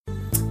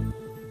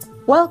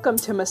Welcome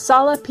to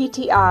Masala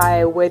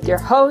PTI with your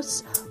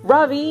hosts,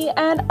 Ravi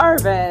and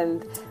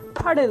Arvind.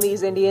 Pardon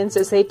these Indians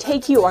as they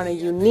take you on a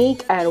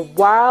unique and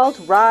wild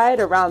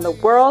ride around the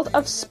world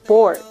of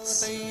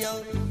sports.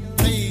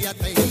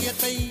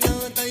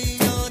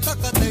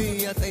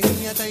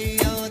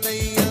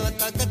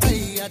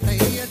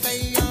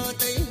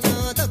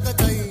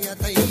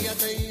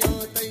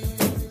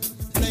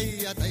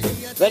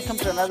 Welcome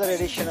to another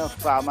edition of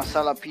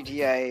Masala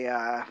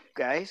PTI,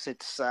 guys.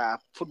 It's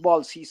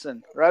football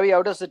season. Ravi,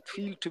 how does it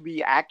feel to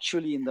be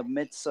actually in the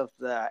midst of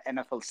the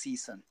NFL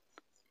season?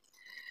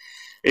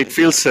 It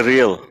feels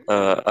surreal,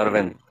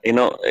 Arvind.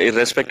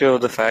 Irrespective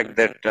of the fact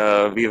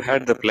that we've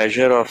had the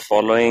pleasure of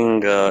following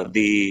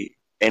the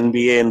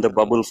NBA in the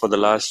bubble for the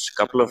last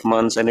couple of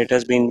months, and it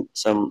has been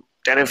some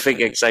terrific,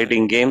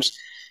 exciting games.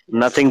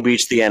 Nothing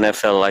beats the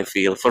NFL, I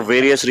feel, for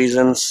various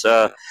reasons.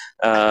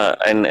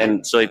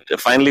 And so it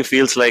finally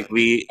feels like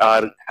we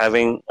are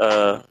having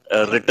a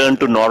return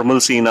to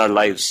normalcy in our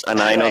lives. And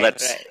I know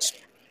that's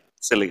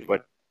silly,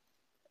 but...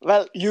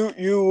 Well, you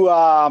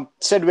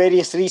said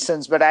various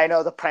reasons, but I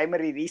know the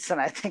primary reason,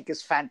 I think,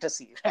 is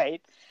fantasy,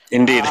 right?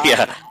 Indeed,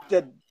 yeah.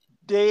 The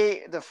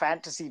day the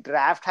fantasy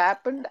draft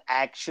happened,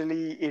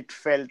 actually, it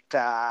felt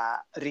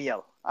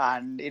real.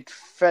 And it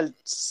felt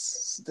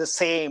the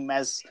same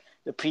as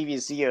the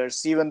previous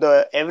years, even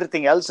though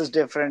everything else is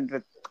different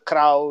with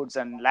crowds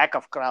and lack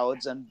of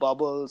crowds and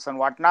bubbles and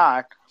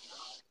whatnot.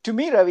 To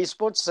me, Ravi,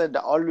 sports had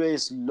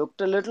always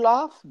looked a little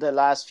off the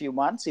last few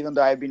months, even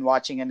though I've been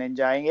watching and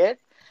enjoying it.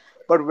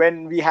 But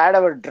when we had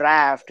our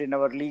draft in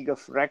our league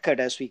of record,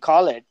 as we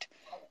call it,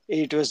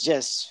 it was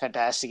just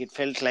fantastic. It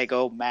felt like,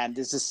 oh man,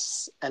 this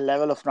is a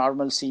level of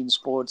normalcy in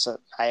sports that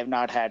I have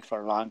not had for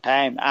a long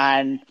time.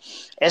 And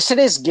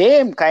yesterday's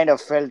game kind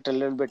of felt a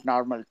little bit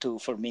normal too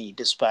for me,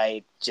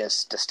 despite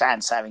just the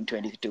stands having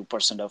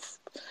 22% of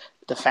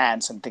the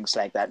fans and things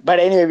like that. But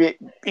anyway,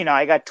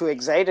 I got too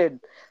excited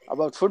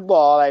about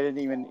football. I didn't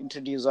even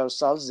introduce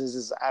ourselves. This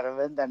is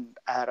Aravind and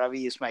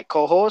Ravi is my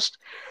co-host.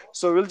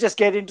 So we'll just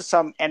get into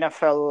some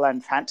NFL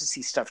and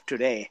fantasy stuff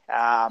today.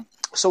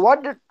 So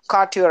what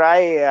caught your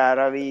eye,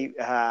 Ravi,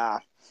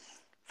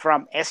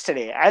 from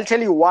yesterday? I'll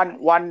tell you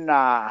one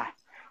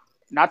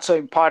not so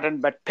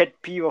important but pet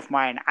peeve of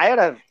mine. I had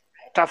a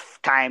tough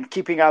time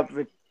keeping up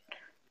with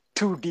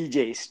two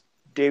DJs,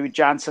 David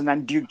Johnson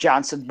and Duke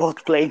Johnson,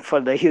 both playing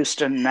for the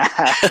Houston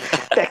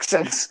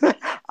Texans.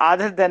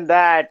 Other than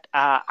that,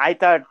 I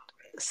thought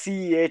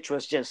CEH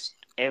was just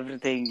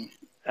everything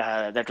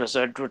that was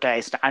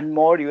advertised and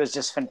more. He was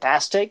just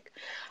fantastic.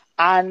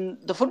 And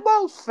the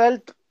football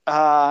felt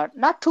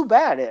not too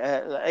bad.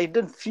 It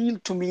didn't feel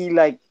to me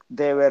like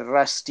they were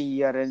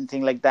rusty or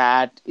anything like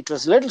that. It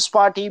was a little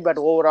spotty, but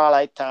overall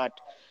I thought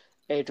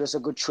it was a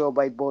good show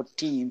by both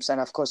teams.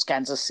 And of course,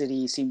 Kansas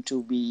City seemed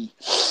to be,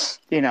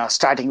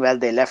 starting well.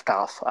 They left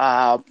off.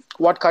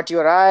 What caught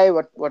your eye?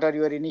 What are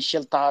your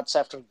initial thoughts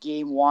after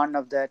game one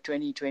of the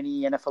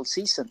 2020 NFL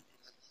season?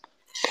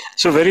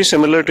 So very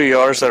similar to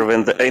yours,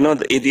 Arvind.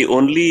 The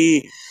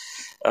only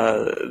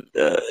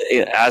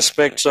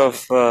aspects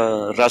of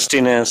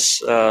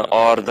rustiness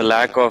or the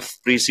lack of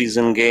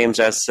preseason games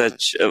as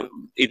such,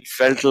 it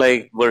felt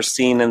like were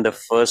seen in the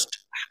first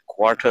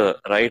quarter,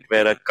 right,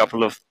 where a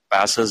couple of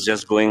passes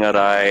just going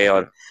awry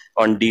or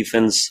on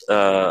defense,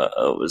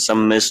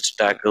 some missed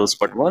tackles.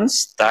 But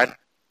once that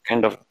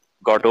kind of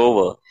got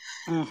over,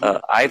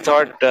 I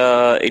thought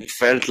it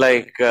felt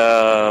like,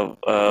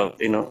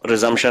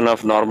 resumption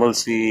of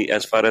normalcy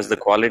as far as the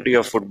quality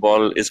of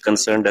football is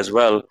concerned as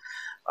well.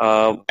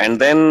 And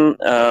then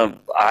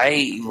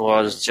I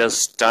was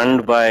just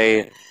stunned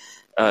by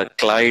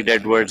Clyde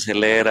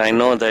Edwards-Helaire. I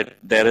know that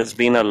there has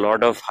been a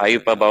lot of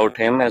hype about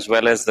him, as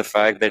well as the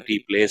fact that he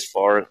plays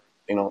for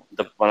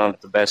one of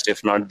the best,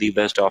 if not the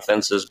best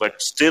offenses,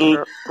 but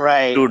still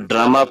to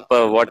drum up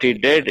what he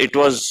did, it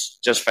was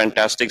just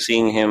fantastic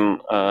seeing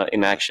him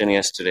in action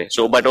yesterday.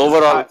 So, but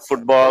overall,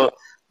 football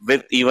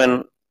with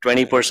even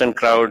 20%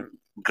 crowd,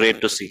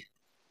 great to see.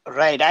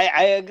 Right.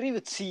 I agree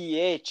with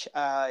CEH.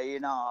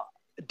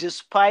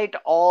 Despite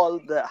all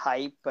the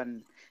hype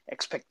and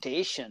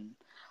expectation,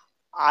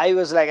 I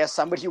was like, as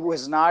somebody who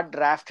has not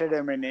drafted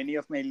him in any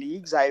of my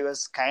leagues, I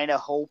was kind of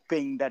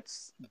hoping that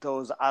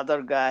those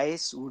other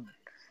guys would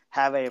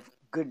have a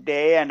good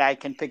day and I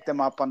can pick them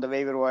up on the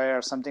waiver wire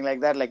or something like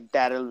that, like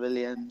Darrell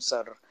Williams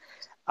or,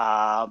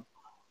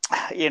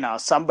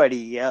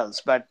 somebody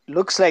else. But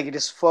looks like it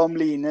is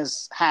firmly in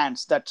his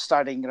hands, that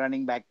starting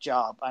running back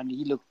job, and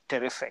he looked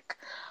terrific.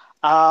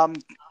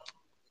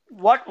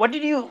 What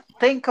did you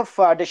think of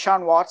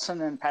Deshaun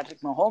Watson and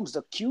Patrick Mahomes,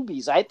 the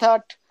QBs? I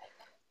thought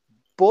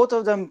both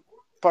of them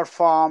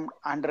performed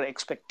under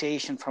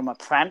expectation from a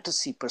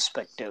fantasy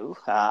perspective.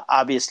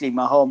 Obviously,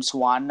 Mahomes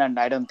won, and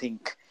I don't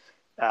think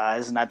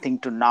there's nothing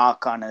to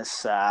knock on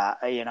his,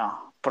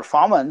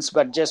 performance.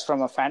 But just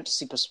from a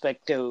fantasy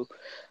perspective,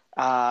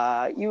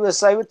 he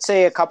was, I would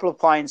say, a couple of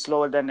points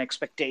lower than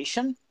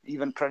expectation,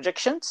 even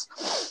projections.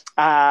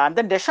 And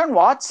then Deshaun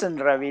Watson,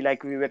 Ravi,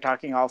 like we were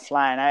talking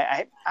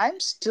offline, I'm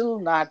still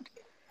not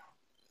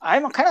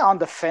I'm kind of on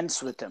the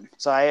fence with him.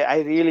 So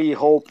I really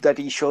hope that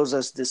he shows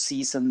us this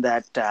season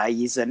that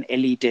he's an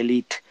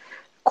elite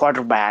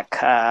quarterback.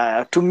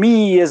 To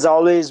me, he has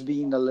always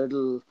been a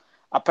little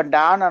up and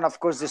down. And of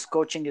course, this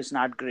coaching is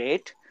not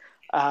great.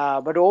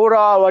 But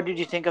overall, what did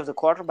you think of the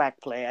quarterback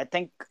play?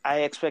 I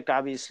expect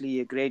obviously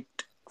a great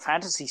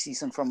fantasy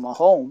season from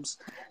Mahomes.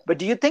 But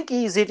do you think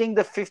he's hitting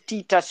the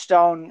 50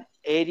 touchdown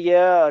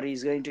area, or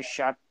he's going to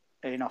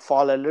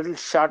fall a little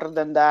shorter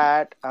than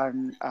that?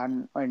 And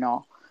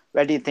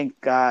where do you think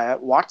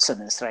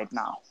Watson is right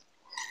now?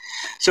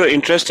 So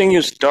interesting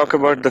you talk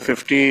about the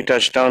 50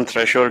 touchdown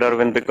threshold,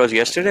 Arvind, because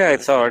yesterday I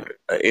thought,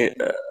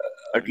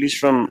 at least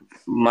from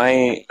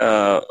my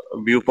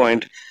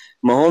viewpoint,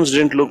 Mahomes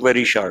didn't look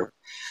very sharp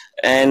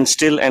and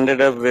still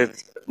ended up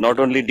with not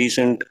only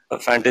decent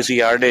fantasy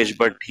yardage,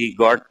 but he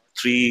got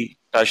 3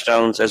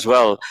 touchdowns as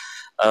well.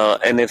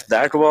 And if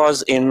that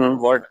was in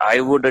what I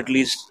would at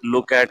least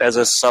look at as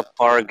a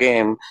subpar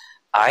game,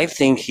 I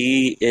think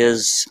he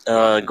is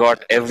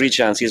got every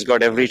chance. He's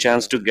got every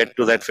chance to get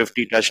to that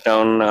 50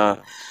 touchdown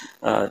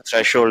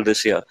threshold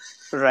this year.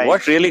 Right.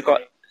 What really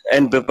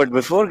but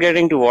before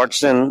getting to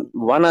Watson,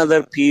 one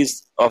other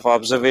piece of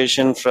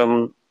observation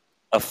from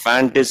a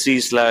fantasy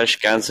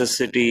 / Kansas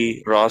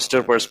City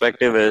roster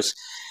perspective is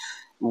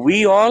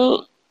we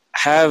all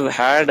have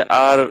had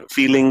our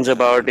feelings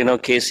about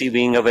KC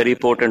being a very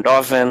potent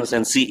offense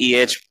and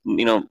CEH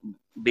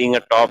being a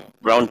top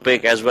round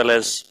pick, as well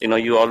as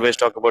you always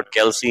talk about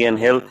Kelsey and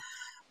Hill,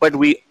 but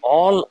we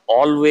all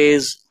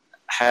always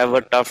have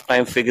a tough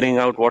time figuring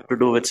out what to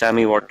do with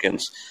Sammy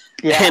Watkins.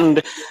 Yeah.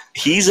 And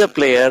he's a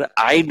player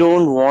I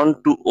don't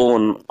want to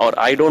own, or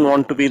I don't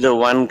want to be the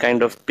one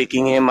kind of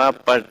picking him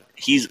up, but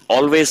he's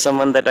always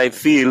someone that I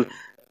feel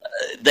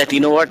that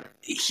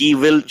he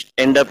will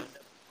end up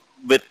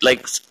with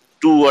like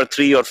 2 or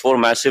 3 or 4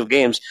 massive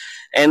games.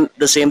 And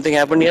the same thing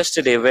happened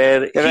yesterday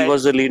where he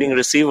was the leading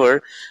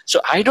receiver.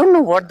 So I don't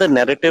know what the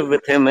narrative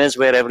with him is,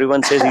 where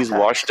everyone says he's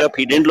washed up.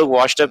 He didn't look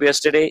washed up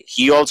yesterday.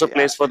 He also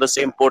plays for the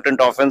same potent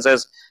offense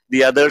as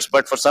the others.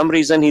 But for some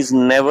reason, he's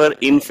never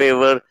in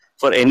favor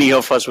for any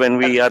of us when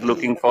we are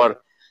looking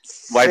for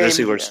wide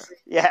receivers. Here.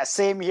 Yeah,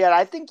 same here.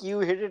 I think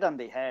you hit it on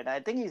the head. I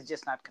think he's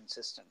just not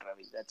consistent,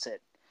 Ravi. That's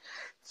it.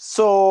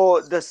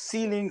 So the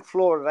ceiling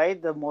floor, right?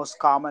 The most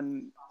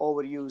common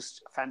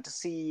overused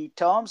fantasy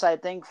terms, I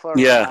think for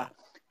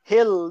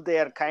Hill, they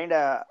are kind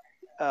of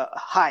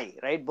high,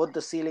 right? Both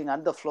the ceiling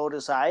and the floor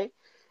is high.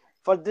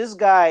 For this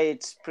guy,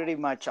 it's pretty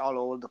much all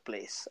over the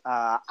place.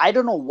 I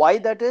don't know why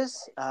that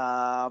is.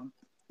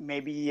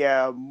 Maybe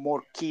a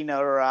more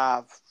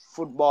keener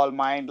football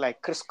mind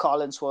like Chris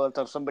Collinsworth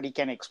or somebody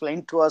can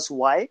explain to us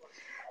why.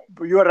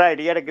 But you're right.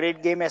 He had a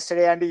great game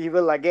yesterday, and he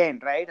will again,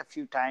 right? A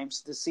few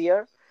times this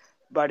year.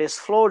 But his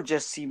floor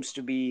just seems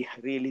to be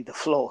really the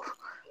floor.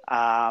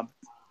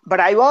 But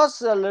I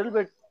was a little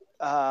bit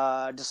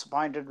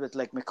disappointed with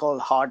like Mecole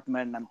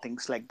Hardman and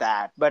things like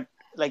that. But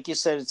like you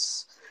said,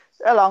 it's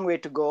a long way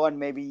to go, and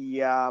maybe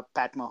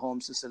Pat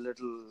Mahomes is a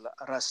little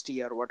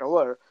rusty or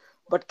whatever.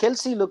 But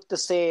Kelsey looked the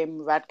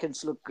same.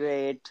 Watkins looked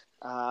great.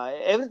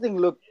 Everything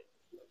looked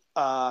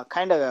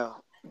kind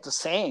of the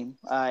same,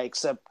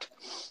 except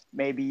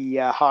maybe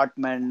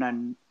Hartman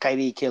and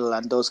Tyreek Hill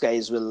and those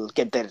guys will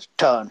get their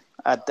turn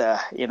at the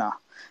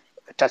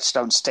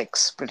touchdown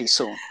sticks pretty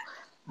soon.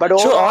 But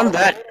so on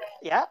that,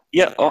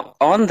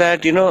 on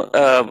that,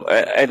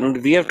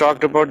 and we have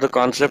talked about the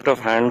concept of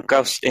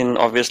handcuffs in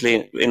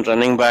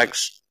running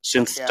backs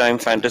since time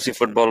fantasy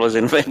football was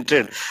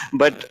invented.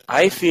 But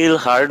I feel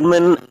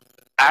Hardman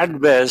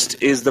at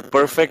best is the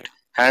perfect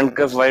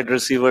handcuff wide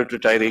receiver to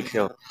Tyreek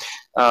Hill.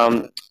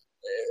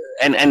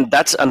 And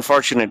that's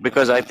unfortunate,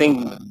 because I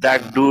think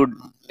that dude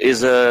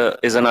is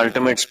an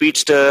ultimate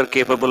speedster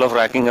capable of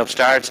racking up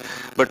stats.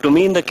 But to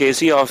me, in the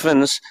KC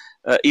offense,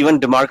 even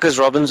Demarcus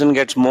Robinson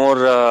gets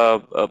more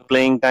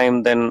playing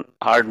time than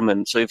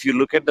Hardman. So if you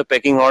look at the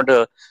pecking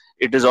order,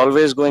 it is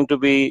always going to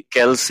be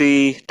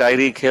Kelsey,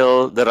 Tyreek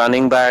Hill, the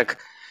running back,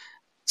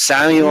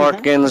 Sammy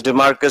Watkins,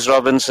 Demarcus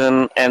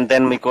Robinson, and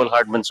then Mecole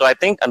Hardman. So I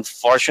think,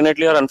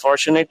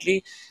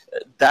 unfortunately,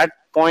 that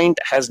point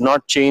has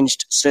not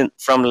changed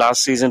from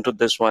last season to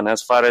this one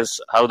as far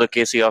as how the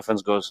KC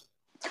offense goes.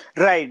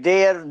 Right,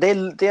 they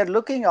are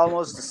looking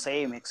almost the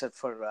same, except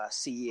for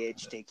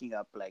CEH taking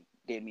up like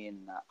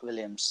Damian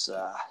Williams'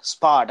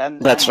 spot, and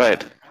that's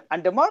right.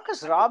 And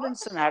Demarcus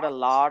Robinson had a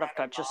lot of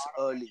touches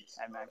early,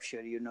 and I'm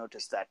sure you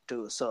noticed that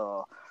too.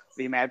 So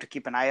we may have to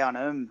keep an eye on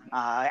him.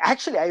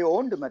 Actually, I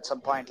owned him at some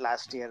point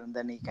last year, and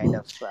then he kind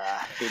of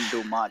didn't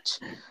do much.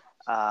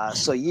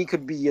 So he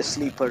could be a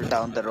sleeper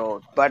down the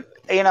road. But,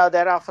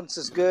 their offense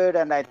is good,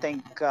 and I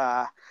think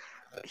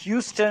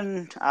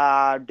Houston,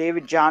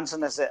 David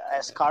Johnson, as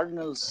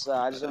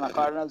Arizona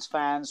Cardinals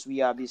fans,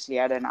 we obviously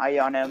had an eye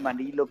on him, and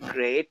he looked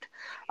great.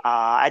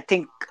 I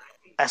think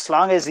as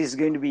long as he's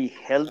going to be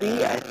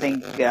healthy, I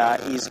think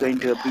he's going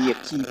to be a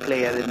key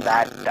player in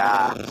that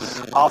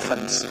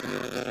offense.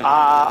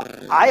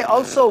 I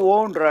also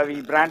owned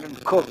Ravi Brandon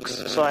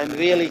Cooks, so I'm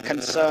really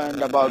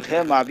concerned about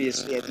him.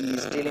 Obviously, I think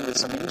he's dealing with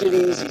some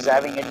injuries. He's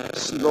having a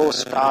slow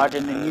start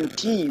in a new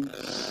team.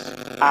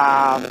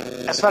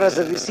 As far as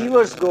the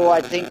receivers go,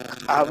 I think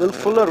Will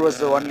Fuller was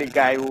the only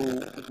guy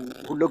who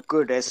looked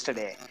good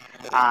yesterday.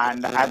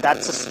 And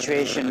that's a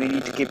situation we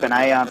need to keep an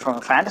eye on from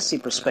a fantasy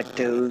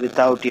perspective.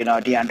 Without,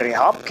 DeAndre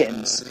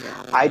Hopkins,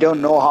 I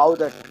don't know how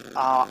that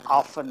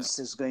offense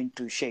is going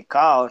to shake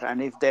out,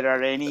 and if there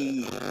are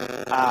any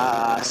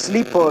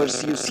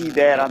sleepers you see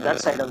there on that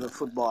side of the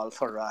football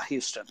for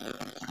Houston.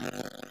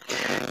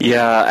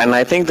 Yeah, and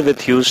I think that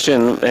with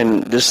Houston,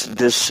 and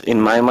this in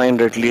my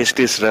mind at least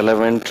is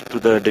relevant to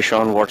the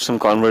Deshaun Watson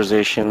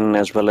conversation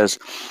as well as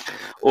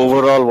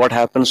overall what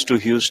happens to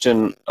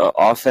Houston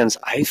offense.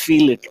 I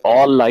feel it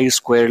all lies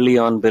squarely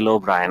on Bill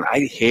O'Brien.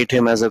 I hate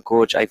him as a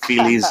coach. I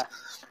feel he's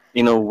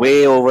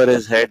way over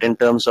his head in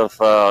terms of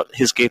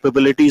his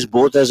capabilities,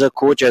 both as a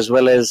coach as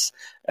well as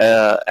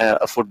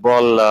a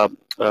football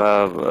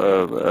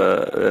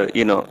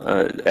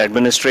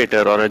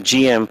administrator or a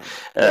GM.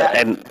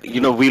 And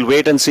we'll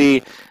wait and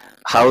see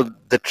how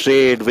the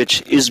trade,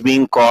 which is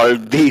being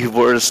called the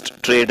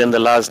worst trade in the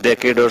last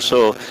decade or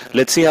so,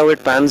 let's see how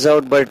it pans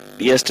out. But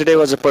yesterday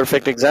was a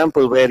perfect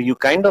example where you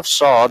kind of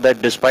saw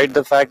that despite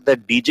the fact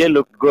that DJ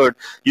looked good,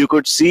 you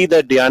could see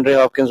that DeAndre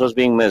Hopkins was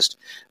being missed.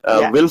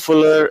 Will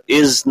Fuller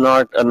is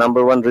not a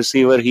number one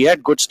receiver. He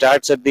had good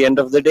stats at the end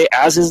of the day,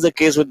 as is the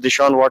case with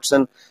Deshaun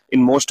Watson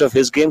in most of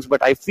his games.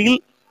 But I feel,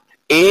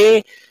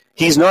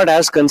 he's not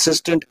as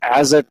consistent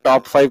as a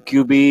top 5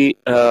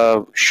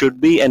 QB should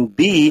be, and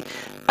B,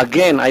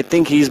 again, I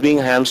think he's being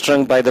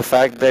hamstrung by the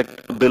fact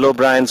that Bill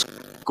O'Brien's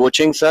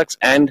coaching sucks,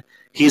 and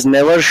he's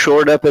never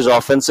shored up his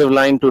offensive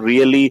line to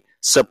really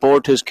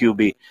support his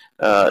QB.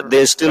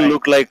 They still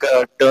look like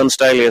a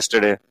turnstile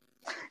yesterday.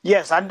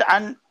 Yes, and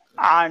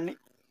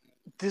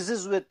this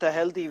is with the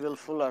healthy Will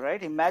Fuller,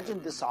 right?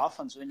 Imagine this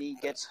offense when he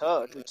gets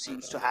hurt, which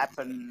seems to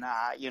happen,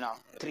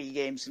 3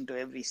 games into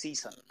every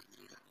season.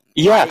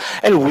 Yeah,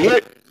 and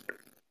weird.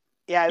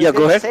 Yeah,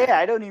 go ahead.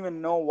 I don't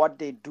even know what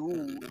they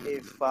do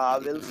if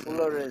Will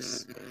Fuller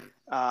is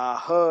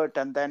hurt,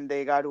 and then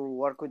they got to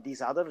work with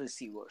these other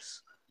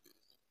receivers.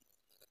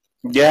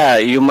 Yeah,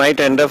 you might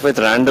end up with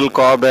Randall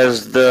Cobb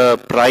as the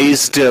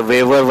prized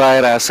waiver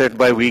wire asset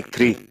by week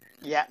 3.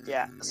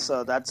 Yeah.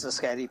 So that's the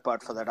scary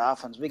part for that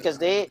offense, because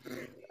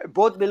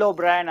both Bill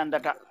O'Brien and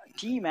that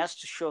team has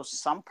to show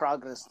some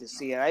progress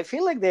this year. I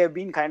feel like they have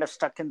been kind of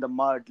stuck in the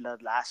mud the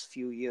last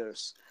few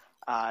years.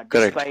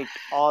 Despite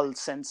all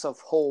sense of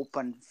hope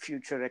and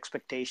future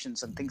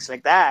expectations and things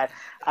like that.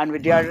 And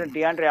with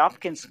DeAndre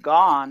Hopkins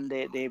gone,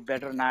 they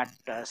better not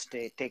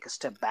take a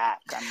step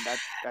back, and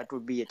that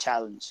would be a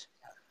challenge.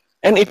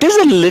 And it is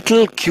a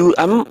little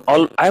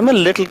I'm a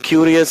little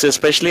curious,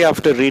 especially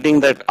after reading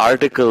that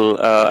article.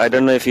 I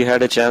don't know if you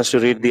had a chance to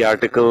read the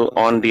article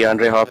on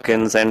DeAndre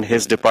Hopkins and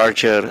his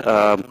departure.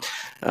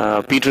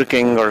 Peter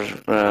King, or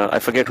I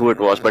forget who it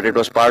was, but it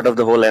was part of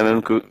the whole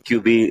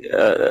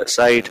MMQB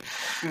site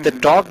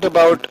that talked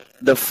about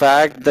the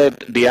fact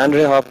that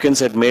DeAndre Hopkins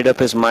had made up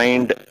his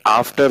mind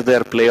after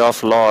their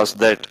playoff loss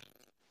that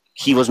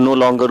he was no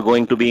longer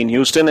going to be in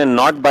Houston, and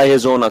not by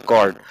his own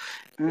accord.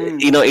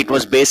 It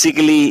was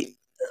basically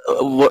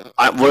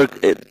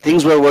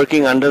things were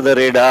working under the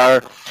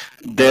radar.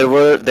 There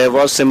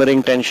was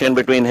simmering tension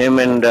between him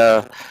and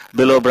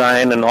Bill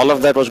O'Brien, and all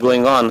of that was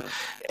going on.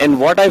 And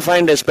what I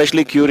find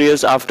especially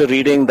curious after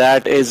reading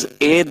that is,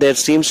 there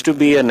seems to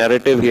be a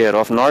narrative here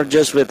of not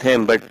just with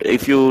him, but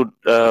if you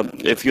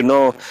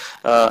know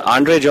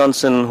Andre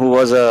Johnson, who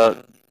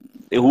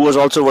was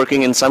also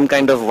working in some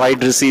kind of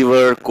wide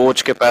receiver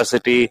coach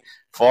capacity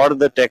for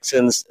the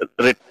Texans,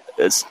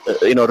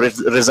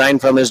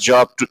 resigned from his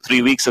job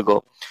 3 weeks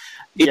ago.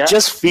 It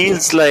just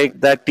feels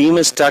like that team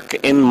is stuck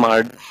in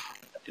mud.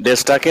 They're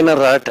stuck in a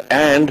rut,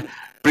 and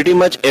pretty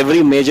much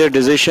every major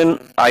decision,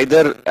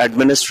 either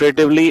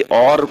administratively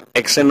or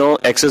X's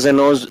and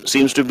O's,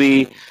 seems to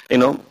be,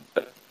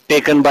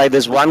 taken by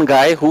this one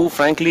guy who,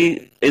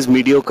 frankly, is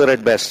mediocre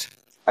at best.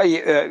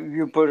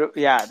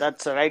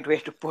 That's the right way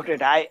to put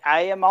it. I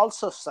am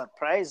also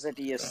surprised that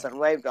he has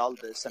survived all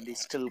this and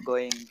he's still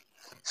going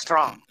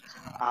strong.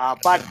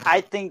 But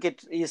I think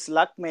his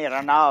luck may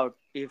run out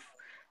if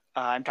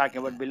I'm talking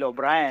about Bill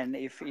O'Brien.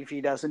 If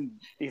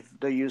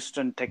the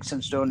Houston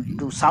Texans don't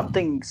do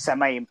something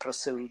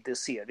semi-impressive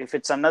this year, if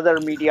it's another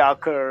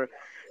mediocre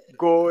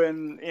go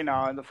in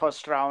the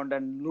first round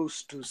and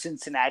lose to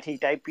Cincinnati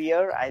type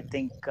year, I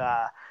think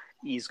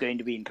he's going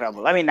to be in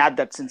trouble. I mean, not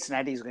that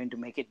Cincinnati is going to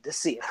make it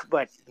this year,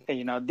 but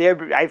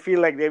I feel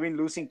like they've been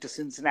losing to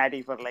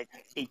Cincinnati for like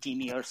 18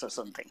 years or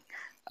something.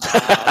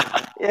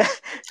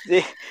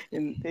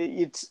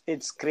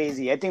 It's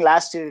crazy. I think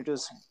last year it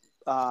was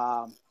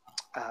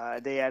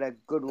they had a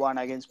good one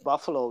against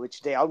Buffalo,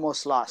 which they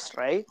almost lost,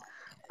 right?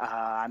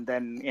 And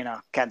then,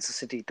 Kansas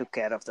City took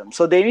care of them.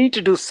 So they need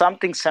to do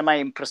something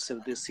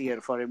semi-impressive this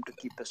year for him to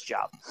keep his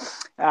job.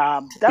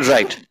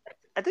 Right.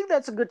 I think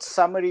that's a good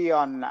summary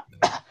on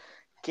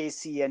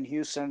KC and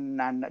Houston,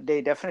 and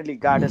they definitely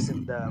got us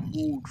in the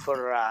mood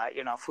for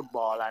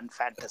football and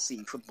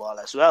fantasy football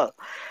as well.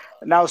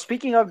 Now,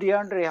 speaking of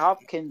DeAndre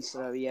Hopkins,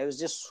 Ravi, I was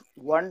just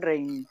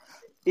wondering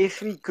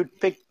if we could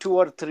pick two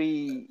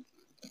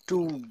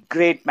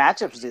great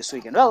matchups this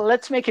weekend. Well,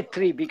 let's make it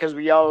three because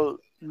we all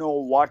know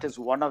what is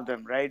one of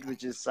them, right?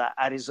 Which is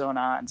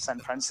Arizona and San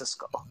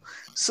Francisco.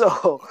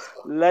 So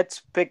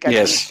let's pick at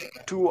least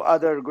two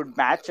other good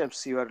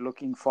matchups you are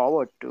looking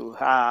forward to.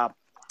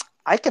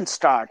 I can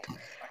start.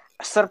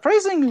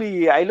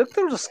 Surprisingly, I looked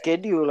through the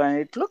schedule and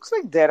it looks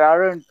like there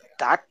aren't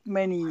that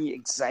many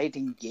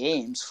exciting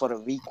games for a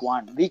week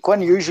one. Week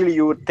one, usually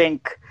you would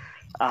think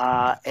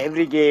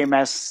every game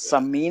has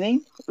some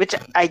meaning, which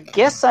I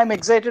guess I'm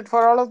excited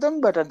for all of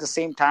them, but at the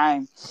same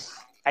time,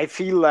 I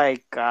feel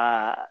like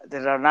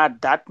there are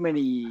not that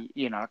many,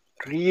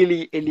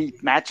 really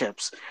elite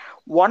matchups.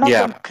 One of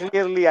them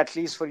clearly, at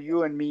least for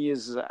you and me,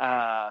 is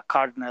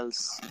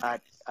Cardinals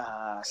at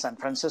San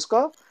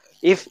Francisco.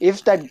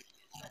 If that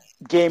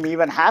game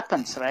even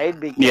happens, right?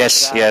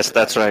 Because, yes,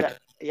 that's right.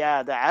 The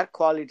air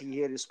quality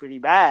here is pretty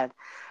bad,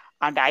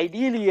 and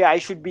ideally I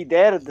should be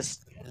there at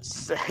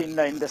in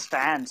the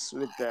stands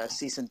with the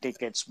season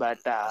tickets, but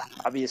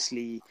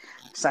obviously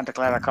Santa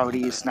Clara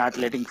County is not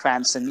letting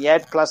fans in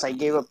yet. Plus, I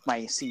gave up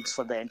my seats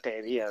for the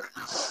entire year.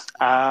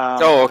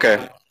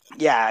 Okay.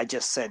 Yeah, I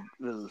just said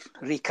we'll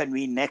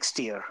reconvene next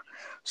year.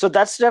 So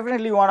that's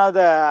definitely one of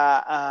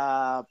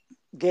the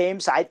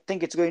games. I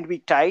think it's going to be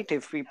tight.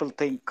 If people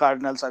think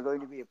Cardinals are going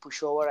to be a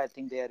pushover, I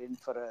think they are in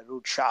for a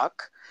rude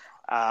shock.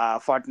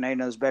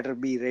 49ers better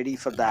be ready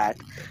for that.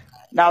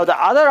 Now, the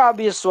other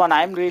obvious one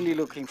I'm really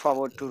looking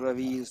forward to,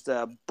 Ravi, is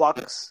the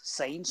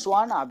Bucks-Saints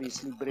one.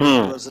 Obviously,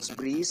 Brady versus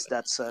Breeze.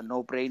 That's a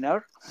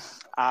no-brainer.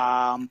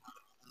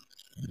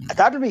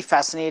 That will be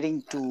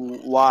fascinating to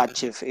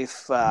watch if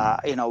where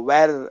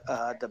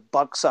the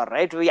Bucks are,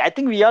 right? I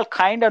think we all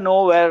kind of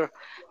know where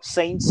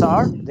Saints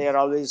are. They're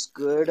always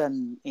good,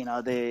 and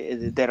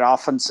their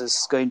offense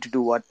is going to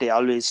do what they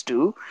always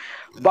do.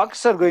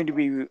 Bucks are going to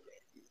be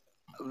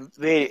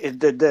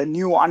the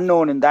new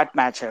unknown in that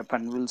matchup,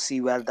 and we'll see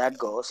where that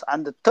goes.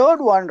 And the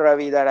third one,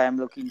 Ravi, that I'm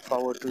looking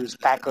forward to is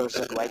Packers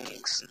at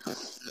Vikings.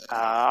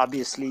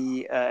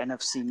 Obviously,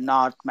 NFC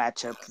North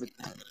matchup with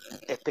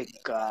epic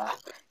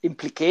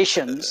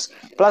implications.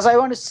 Plus, I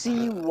want to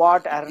see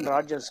what Aaron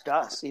Rodgers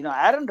does.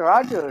 Aaron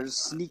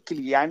Rodgers,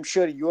 sneakily, I'm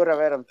sure you're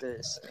aware of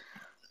this,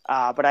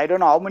 but I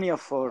don't know how many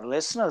of our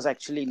listeners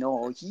actually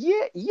know. He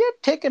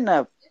had taken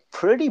a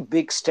pretty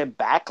big step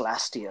back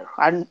last year,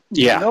 and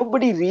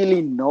nobody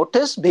really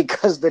noticed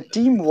because the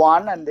team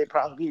won and they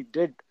probably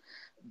did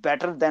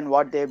better than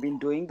what they've been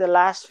doing the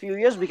last few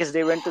years because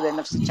they went to the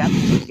NFC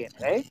Championship game,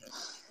 right?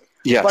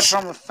 Yes. But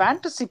from a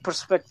fantasy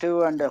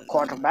perspective and a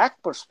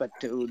quarterback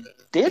perspective,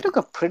 they took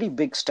a pretty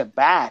big step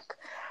back.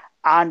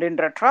 And in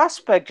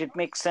retrospect, it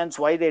makes sense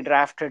why they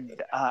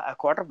drafted a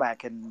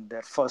quarterback in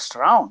their first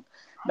round.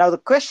 Now, the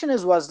question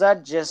is, was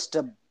that just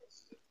a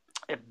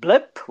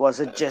blip? Was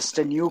it just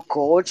a new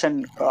coach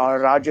and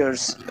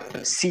Rodgers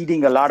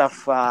ceding a lot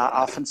of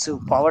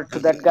offensive power to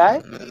that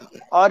guy?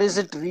 Or is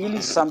it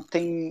really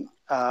something,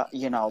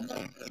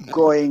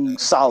 going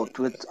south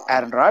with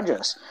Aaron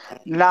Rodgers?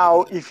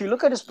 Now, if you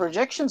look at his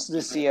projections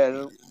this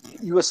year,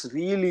 he was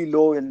really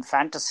low in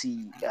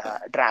fantasy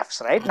drafts,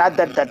 right? Not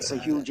that that's a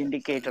huge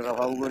indicator of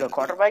how good a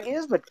quarterback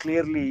is, but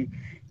clearly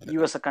he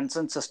was a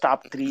consensus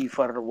top 3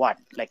 for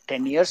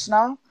 10 years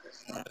now?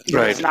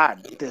 Right. It's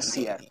not this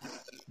year.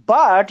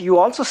 But you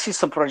also see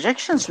some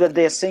projections where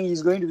they're saying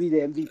he's going to be the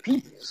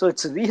MVP. So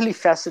it's really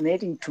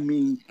fascinating to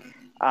me.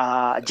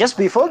 Just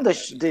before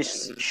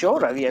this show,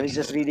 Ravi, I was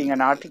just reading an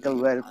article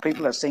where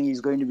people are saying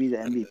he's going to be the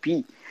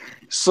MVP.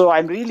 So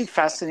I'm really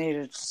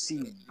fascinated to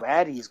see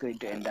where he's going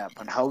to end up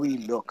and how he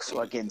looks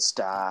against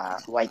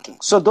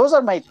Vikings. So those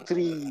are my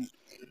 3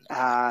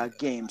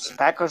 games: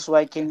 Packers,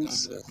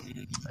 Vikings,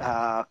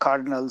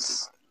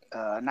 Cardinals,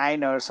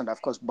 Niners, and of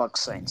course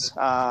Bucks, Saints.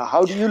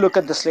 How do you look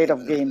at the slate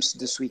of games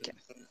this weekend?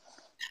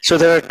 So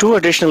there are 2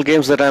 additional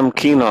games that I'm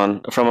keen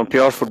on from a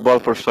pure football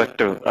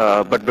perspective.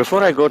 But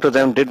before I go to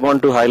them, did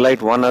want to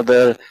highlight one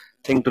other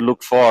thing to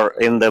look for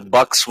in the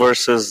Bucks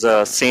versus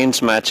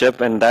Saints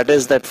matchup, and that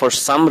is that for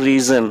some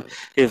reason,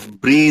 if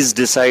Breeze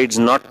decides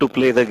not to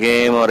play the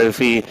game, or if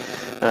he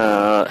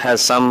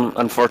has some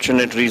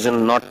unfortunate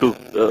reason not to,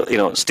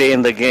 stay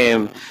in the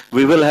game,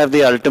 we will have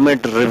the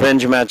ultimate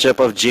revenge matchup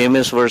of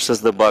Jameis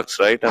versus the Bucks,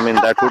 right? I mean,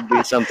 that would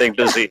be something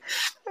to see.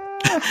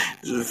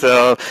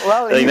 So,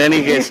 in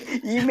any case,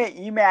 he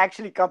may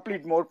actually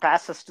complete more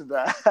passes to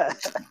the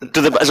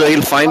so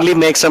he'll finally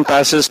make some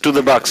passes to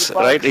the Bucks,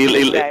 right?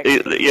 He'll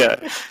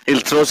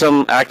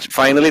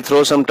finally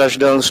throw some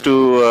touchdowns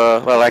to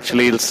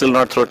he'll still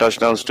not throw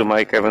touchdowns to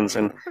Mike Evans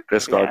and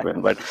Chris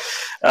Godwin, but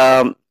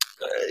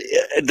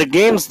the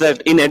games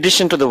that, in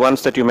addition to the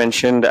ones that you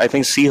mentioned, I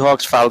think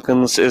Seahawks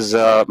Falcons is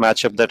a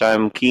matchup that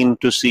I'm keen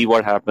to see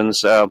what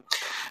happens.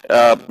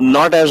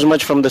 Not as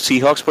much from the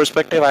Seahawks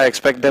perspective. I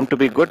expect them to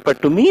be good,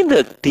 but to me,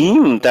 the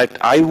team that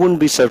I wouldn't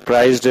be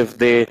surprised if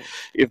they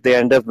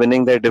end up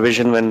winning their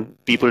division when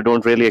people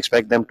don't really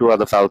expect them to are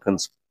the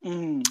Falcons.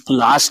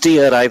 Last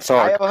year, I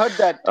thought.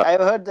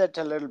 I've heard that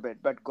a little bit,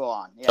 but go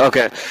on. Yeah,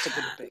 okay. That's a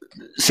good pick.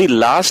 See,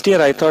 last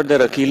year I thought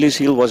their Achilles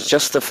heel was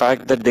just the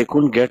fact that they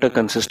couldn't get a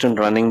consistent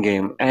running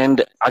game.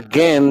 And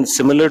again,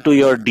 similar to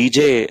your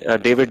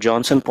DJ David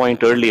Johnson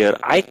point earlier,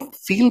 I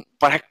feel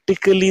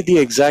practically the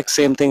exact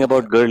same thing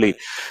about Gurley,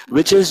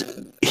 which is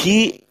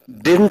he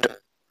didn't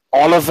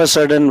all of a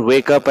sudden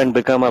wake up and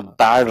become a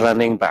bad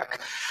running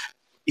back.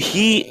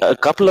 He, a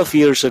couple of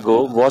years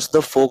ago, was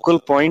the focal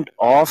point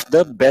of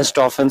the best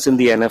offense in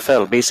the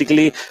NFL.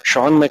 Basically,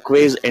 Sean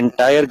McVay's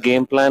entire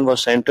game plan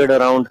was centered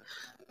around,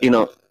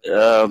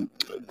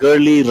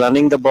 Gurley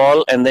running the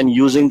ball and then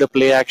using the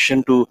play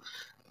action to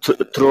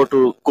throw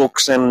to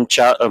Cooks and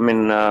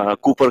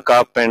Cooper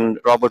Kupp and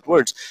Robert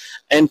Woods.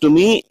 And to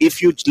me,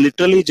 if you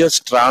literally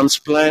just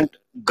transplant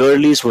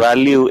Gurley's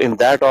value in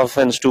that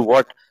offense to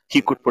what he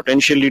could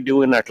potentially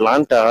do in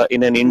Atlanta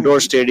in an indoor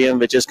stadium,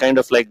 which is kind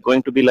of like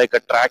going to be like a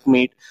track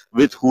meet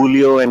with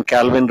Julio and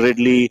Calvin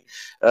Ridley,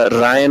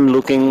 Ryan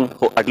looking,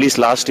 at least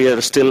last year,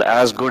 still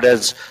as good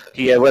as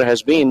he ever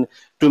has been.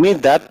 To me,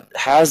 that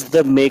has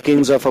the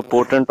makings of a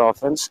potent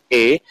offense,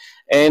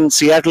 and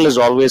Seattle is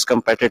always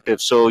competitive.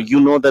 So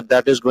you know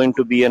that is going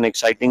to be an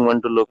exciting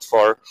one to look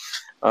for.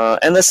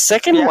 And the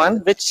second one,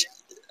 which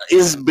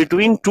is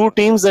between two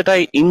teams that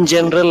I, in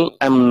general,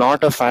 am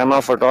not a fan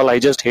of at all. I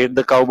just hate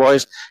the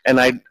Cowboys, and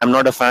I'm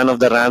not a fan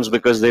of the Rams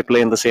because they play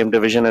in the same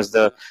division as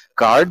the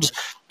Cards.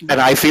 And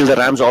I feel the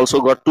Rams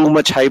also got too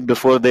much hype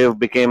before they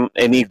became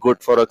any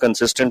good for a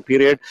consistent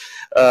period.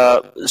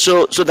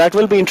 So that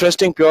will be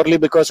interesting purely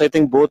because I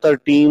think both are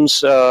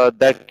teams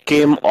that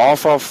came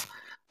off of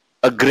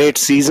a great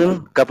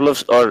season,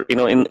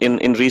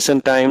 in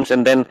recent times,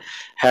 and then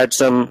had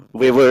some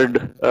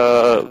wavered,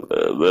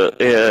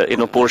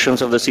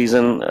 portions of the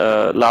season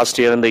last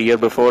year and the year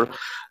before.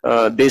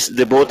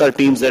 They both are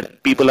teams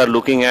that people are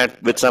looking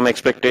at with some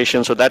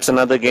expectation. So that's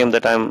another game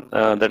that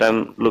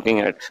I'm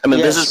looking at. I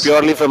mean, This is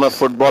purely from a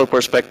football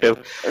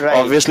perspective. Right.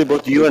 Obviously,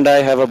 both you and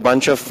I have a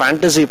bunch of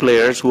fantasy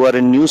players who are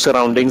in new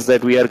surroundings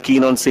that we are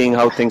keen on seeing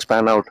how things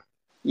pan out.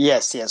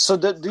 Yes. So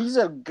these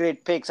are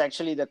great picks.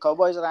 Actually, the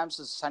Cowboys-Rams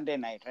is Sunday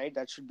night, right?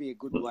 That should be a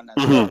good one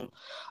as well.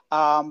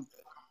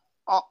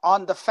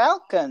 On the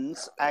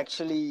Falcons,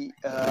 actually,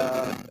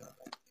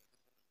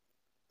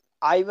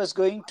 I was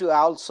going to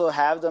also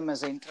have them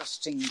as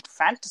interesting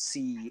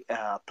fantasy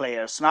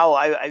players. Now,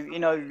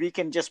 we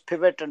can just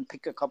pivot and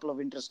pick a couple of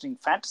interesting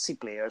fantasy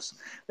players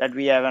that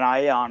we have an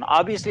eye on.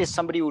 Obviously,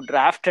 somebody who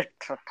drafted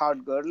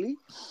Todd Gurley.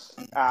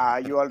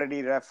 You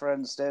already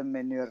referenced him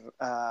in your,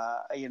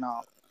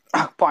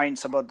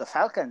 points about the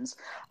Falcons.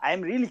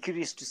 I'm really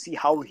curious to see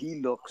how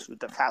he looks with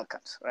the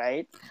Falcons,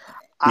 right?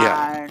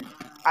 Yeah. And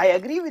I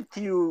agree with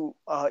you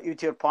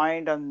with your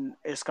point on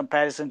his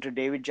comparison to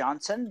David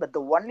Johnson, but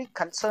the only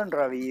concern,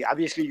 Ravi,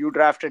 obviously you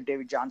drafted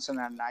David Johnson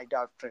and I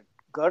drafted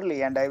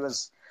Gurley, and I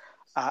was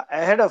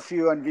ahead of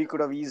you, and we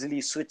could have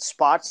easily switched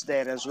spots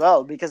there as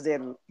well because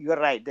you're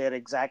right, they're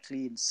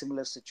exactly in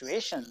similar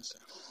situations.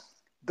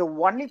 The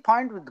only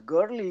point with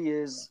Gurley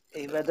is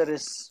whether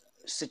his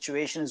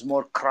situation is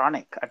more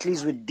chronic. At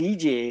least with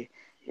DJ,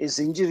 his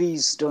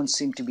injuries don't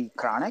seem to be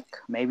chronic.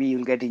 Maybe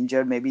he'll get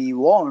injured, maybe he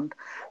won't.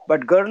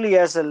 But Gurley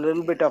has a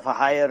little bit of a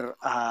higher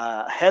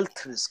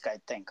health risk,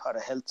 I think, or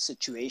a health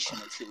situation,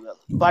 if you will.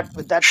 But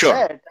with that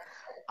said,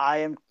 I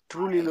am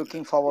truly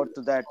looking forward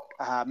to that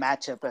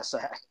matchup as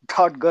a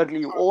Todd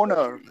Gurley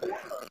owner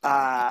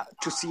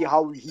to see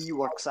how he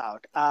works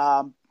out.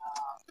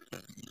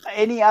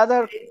 Any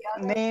other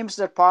names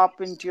that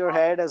pop into your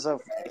head as a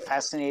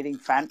fascinating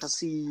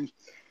fantasy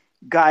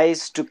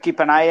guys to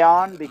keep an eye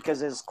on? Because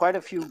there's quite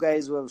a few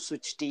guys who have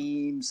switched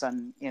teams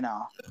and,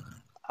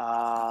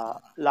 a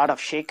lot of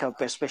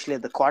shakeup, especially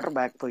at the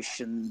quarterback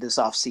position this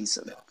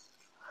offseason.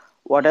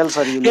 What else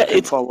are you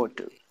looking forward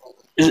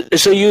to?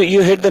 So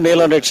you hit the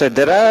nail on its head.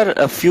 There are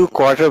a few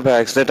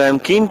quarterbacks that I'm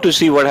keen to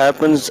see what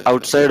happens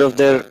outside of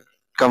their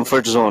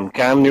comfort zone.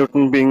 Cam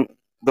Newton being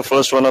the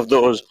first one of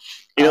those.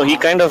 He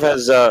kind of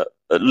has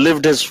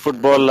lived his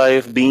football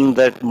life being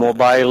that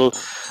mobile,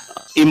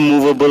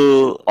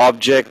 immovable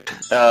object,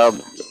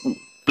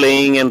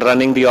 playing and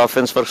running the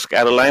offense for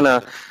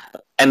Carolina,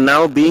 and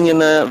now being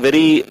in a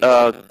very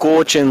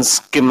coach and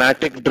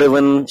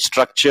schematic-driven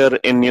structure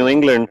in New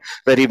England,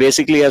 where he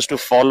basically has to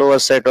follow a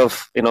set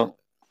of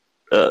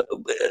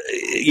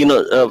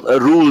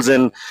rules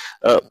and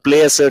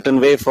play a certain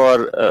way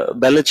for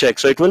Belichick.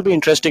 So it will be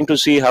interesting to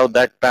see how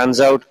that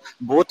pans out,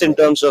 both in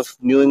terms of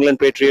New England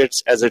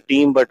Patriots as a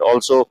team, but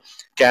also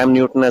Cam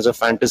Newton as a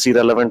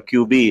fantasy-relevant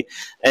QB.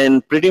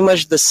 And pretty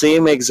much the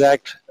same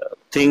exact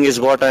thing is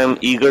what I'm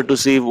eager to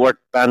see what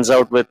pans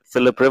out with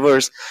Phillip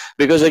Rivers.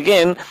 Because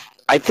again,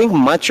 I think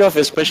much of,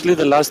 especially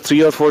the last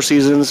 3 or 4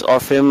 seasons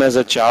of him as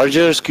a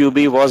Chargers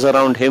QB, was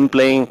around him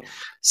playing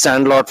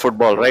sandlot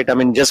football, right? I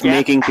mean, just Yeah.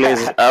 making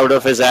plays out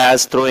of his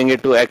ass, throwing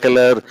it to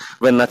Eckler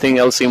when nothing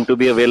else seemed to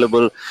be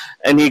available.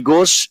 And he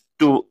goes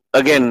to,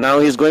 again, now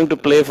he's going to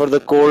play for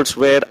the Colts,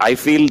 where I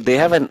feel they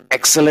have an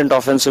excellent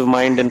offensive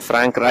mind in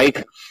Frank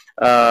Reich,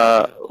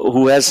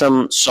 who has some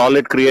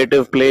solid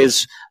creative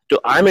plays.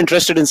 I'm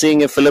interested in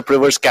seeing if Philip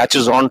Rivers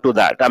catches on to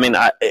that. I mean,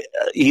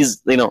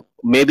 he's,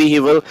 maybe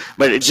he will,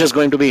 but it's just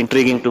going to be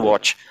intriguing to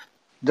watch.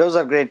 Those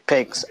are great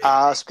picks.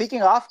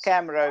 Speaking of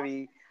Cam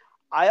Ravi,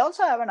 I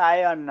also have an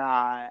eye on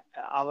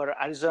our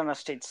Arizona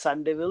State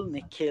Sun Devil,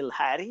 Nikhil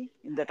Harry,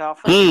 in that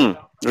offense.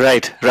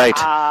 Right.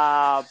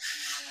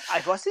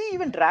 Was he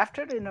even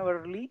drafted in our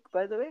league,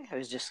 by the way? I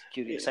was just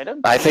curious.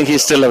 I think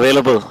he's still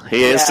available.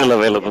 He is still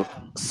available.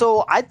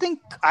 So I think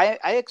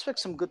I expect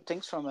some good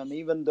things from him,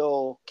 even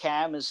though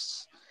Cam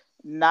is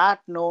not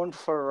known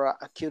for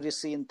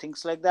accuracy and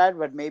things like that.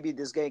 But maybe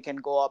this guy can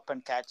go up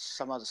and catch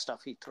some of the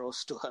stuff he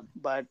throws to him.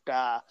 But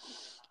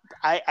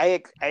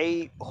I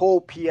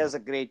hope he has a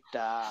great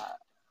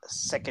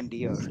second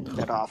year in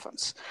that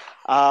offense.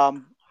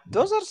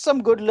 Those are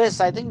some good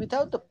lists. I think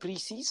without the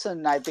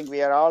preseason, I think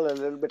we are all a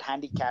little bit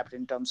handicapped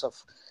in terms of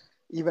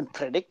even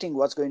predicting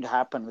what's going to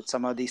happen with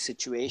some of these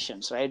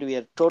situations, right? We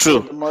are totally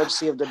at the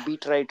mercy of the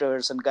beat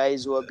writers and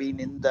guys who have been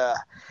in the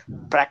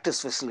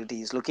practice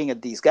facilities looking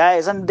at these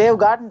guys. And they've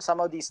gotten some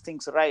of these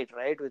things right?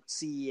 With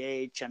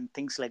CEH and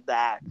things like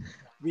that.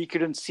 We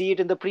couldn't see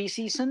it in the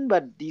preseason,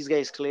 but these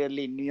guys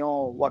clearly knew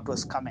what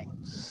was coming.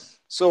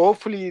 So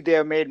hopefully they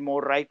have made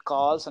more right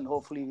calls, and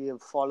hopefully we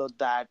have followed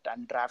that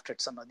and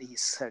drafted some of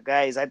these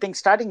guys. I think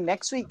starting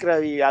next week,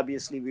 Ravi,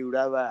 obviously we would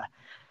have a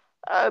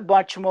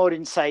much more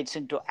insights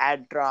into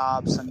ad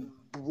drops and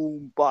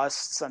boom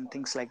busts and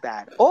things like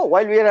that. Oh,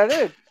 while we are at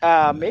it,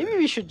 maybe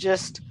we should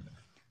just,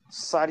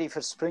 sorry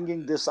for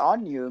springing this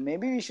on you,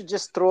 maybe we should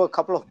just throw a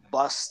couple of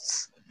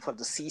busts for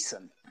the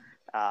season.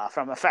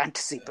 From a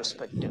fantasy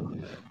perspective.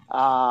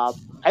 I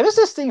was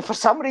just thinking, for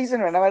some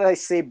reason, whenever I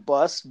say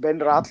bust, Ben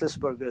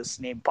Roethlisberger's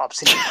name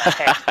pops into my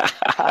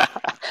head.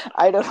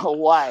 I don't know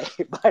why,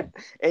 but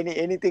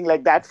anything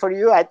like that for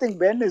you? I think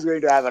Ben is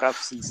going to have a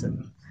rough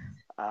season.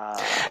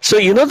 So,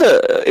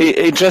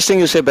 interesting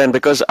you say, Ben,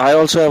 because I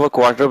also have a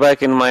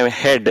quarterback in my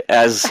head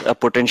as a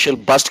potential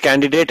bust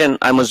candidate, and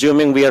I'm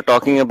assuming we are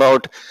talking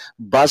about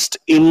bust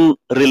in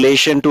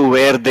relation to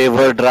where they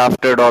were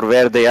drafted or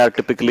where they are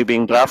typically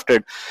being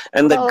drafted.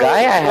 And the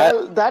guy I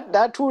have...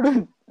 that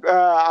wouldn't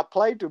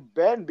apply to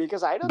Ben,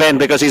 because I don't... Ben,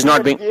 because he's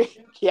not being...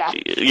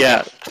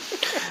 Yeah.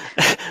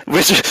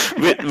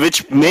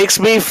 which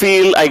makes me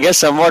feel, I guess,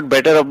 somewhat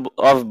better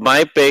of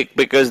my pick,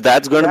 because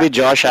that's going to be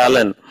Josh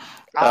Allen.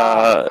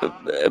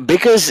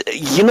 Because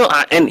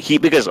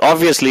because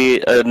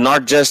obviously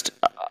not just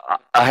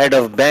ahead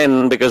of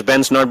Ben, because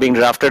Ben's not being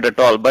drafted at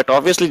all, but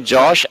obviously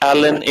Josh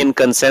Allen in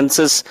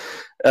consensus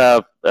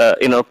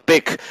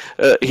pick,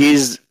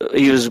 he's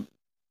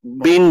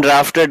been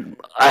drafted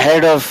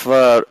ahead of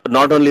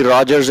not only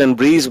Rodgers and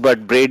Breeze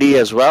but Brady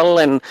as well,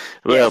 and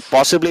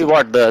possibly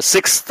the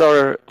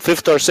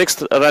fifth or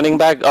sixth running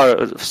back,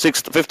 or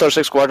fifth or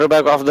sixth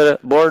quarterback off the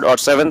board, or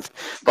seventh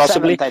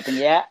possibly. Seventh, I think,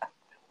 yeah.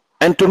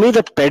 And to me,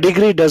 the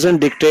pedigree doesn't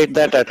dictate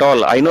that at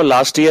all. I know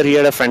last year he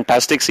had a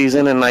fantastic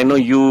season, and I know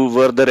you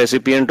were the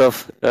recipient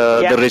of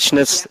the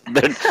richness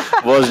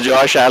that was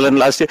Josh Allen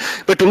last year.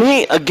 But to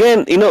me,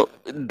 again,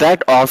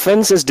 that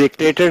offense is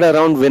dictated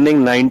around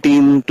winning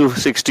 19 to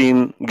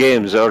 16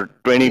 games, or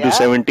 20 to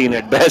 17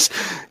 at best.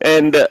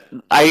 And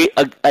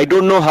I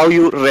don't know how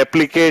you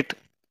replicate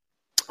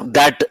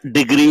that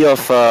degree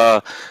of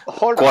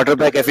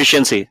quarterback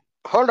efficiency.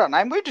 Hold on,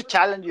 I'm going to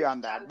challenge you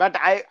on that. But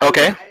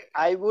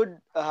I would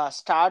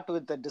start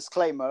with the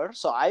disclaimer.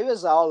 So I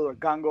was all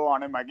gung-ho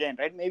on him again,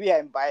 right? Maybe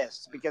I'm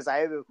biased because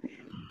I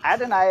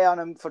had an eye on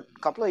him for a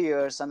couple of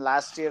years. And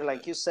last year,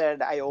 like you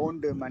said, I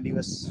owned him and he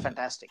was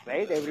fantastic,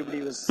 right?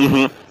 Everybody was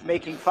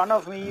making fun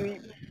of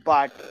me,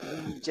 but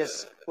he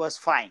just was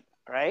fine,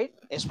 right?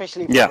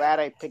 Especially for where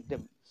I picked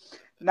him.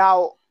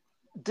 Now,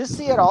 this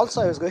year also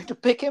I was going to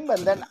pick him,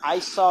 and then I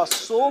saw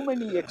so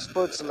many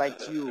experts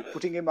like you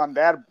putting him on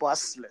their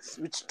bust list,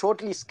 which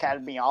totally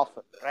scared me off,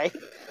 right?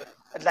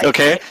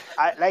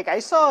 I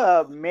saw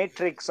a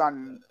matrix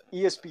on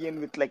ESPN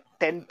with like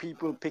 10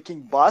 people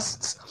picking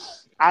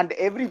busts, and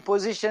every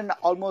position,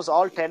 almost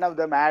all 10 of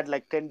them had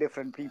like 10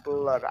 different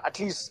people, or at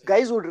least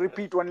guys would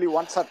repeat only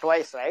once or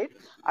twice, right?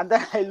 And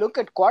then I look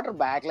at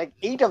quarterback, like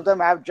 8 of them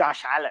have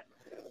Josh Allen.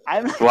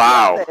 I'm like,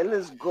 wow, what the hell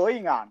is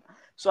going on?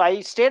 So I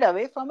stayed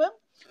away from him.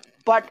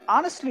 But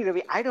honestly,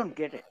 Ravi, I don't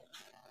get it.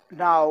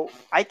 Now,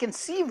 I can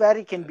see where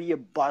he can be a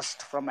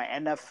bust from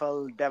an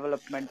NFL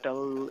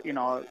developmental,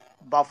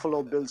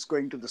 Buffalo Bills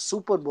going to the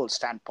Super Bowl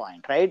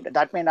standpoint, right?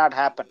 That may not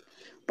happen.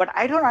 But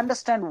I don't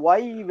understand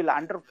why he will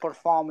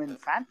underperform in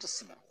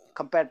fantasy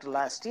compared to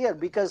last year,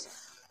 because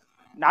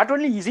not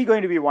only is he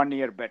going to be 1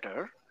 year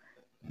better,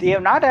 they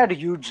have not had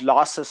huge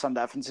losses on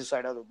the offensive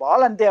side of the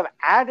ball, and they have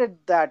added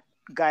that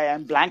guy,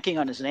 I'm blanking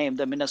on his name,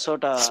 the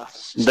Minnesota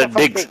Stefan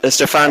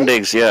right?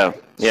 Diggs, yeah.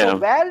 So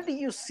where do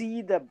you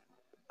see the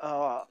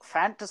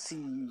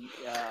fantasy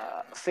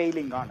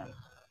failing on him?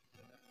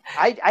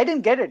 I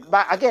didn't get it,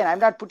 but again, I'm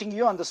not putting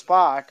you on the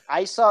spot.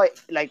 I saw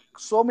like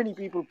so many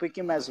people pick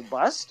him as a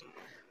bust.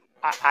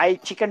 I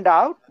chickened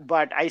out,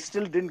 but I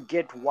still didn't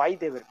get why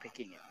they were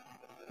picking him.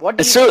 What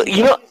do you So,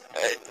 think?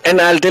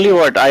 and I'll tell you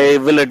what, I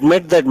will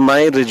admit that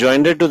my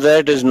rejoinder to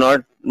that is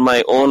not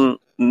my own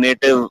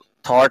native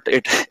thought.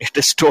 It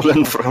is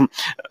stolen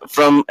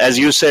from, as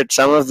you said,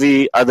 some of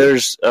the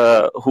others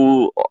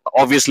who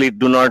obviously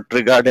do not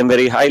regard him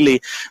very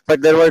highly.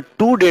 But there were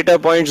two data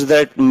points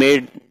that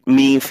made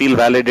me feel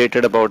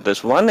validated about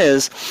this. One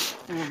is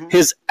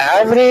his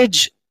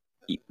average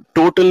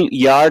total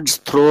yards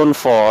thrown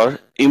for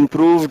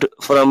improved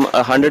from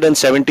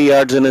 170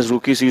 yards in his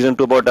rookie season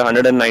to about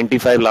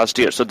 195 last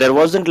year. So there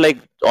wasn't like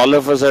all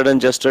of a sudden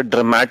just a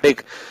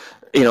dramatic,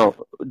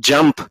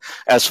 jump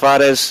as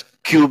far as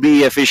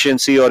QB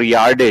efficiency or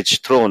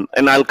yardage thrown.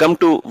 And I'll come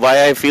to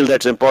why I feel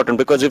that's important,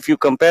 because if you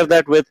compare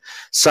that with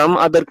some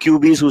other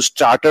QBs who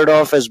started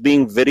off as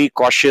being very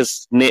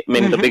cautious, I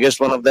mean, the biggest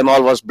one of them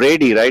all was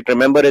Brady, right?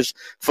 Remember his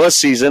first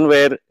season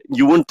where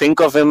you wouldn't think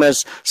of him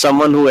as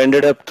someone who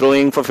ended up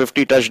throwing for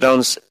 50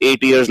 touchdowns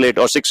 8 years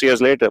later or 6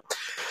 years later.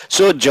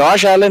 So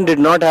Josh Allen did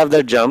not have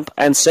that jump.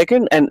 And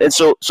second, and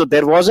so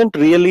there wasn't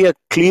really a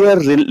clear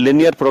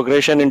linear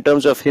progression in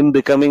terms of him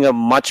becoming a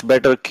much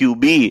better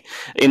QB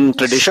in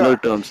traditional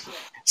terms.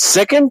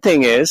 Second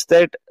thing is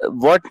that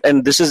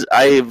and this is,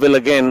 I will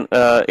again,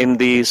 in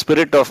the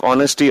spirit of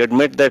honesty,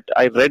 admit that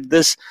I read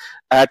this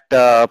at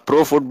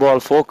Pro Football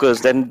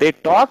Focus, then they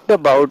talked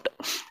about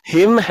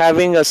him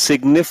having a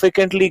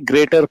significantly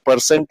greater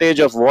percentage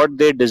of what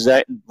they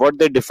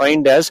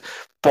defined as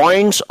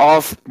points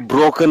of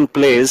broken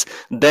plays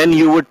than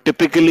you would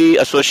typically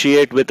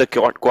associate with a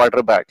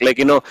quarterback. Like,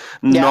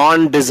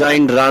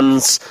 non-designed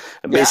runs,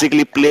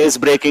 basically plays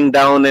breaking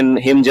down and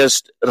him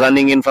just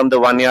running in from the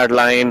 1 yard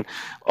line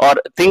or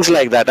things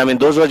like that. I mean,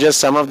 those were just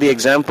some of the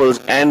examples,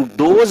 and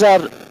those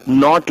are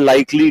not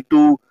likely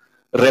to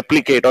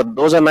replicate, or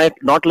those are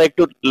not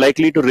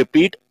likely to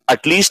repeat,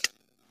 at least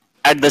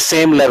at the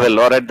same level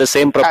or at the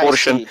same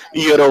proportion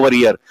year over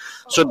year.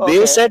 So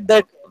they said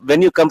that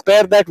when you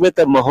compare that with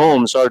a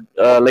Mahomes or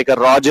like a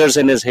Rodgers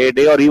in his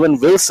heyday, or even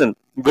Wilson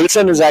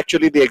is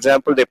actually the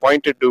example they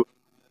pointed to,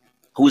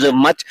 who's a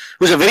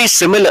very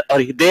similar, or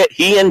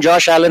he and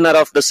Josh Allen are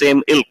of the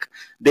same ilk.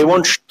 They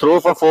won't throw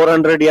for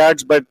 400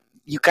 yards, but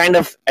you kind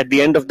of at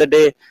the end of the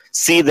day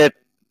see that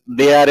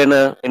they are in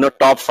a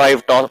top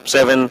 5, top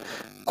 7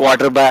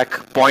 quarterback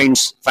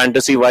points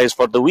fantasy wise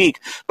for the week.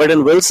 But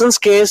in Wilson's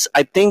case,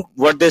 I think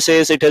what they say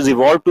is it has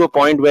evolved to a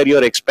point where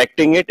you're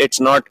expecting it. It's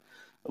not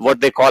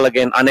what they call,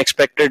 again,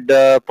 unexpected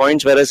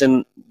points, whereas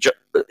in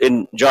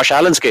Josh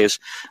Allen's case,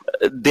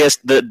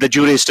 the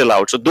jury is still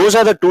out. So those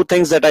are the two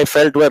things that I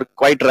felt were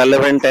quite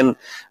relevant, and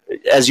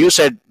as you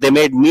said, they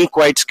made me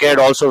quite scared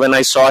also when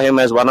I saw him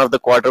as one of the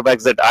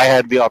quarterbacks that I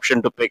had the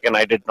option to pick and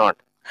I did not.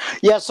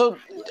 Yeah, so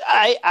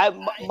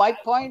my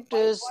point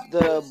is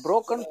the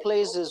broken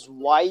plays is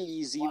why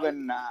he's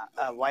even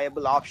a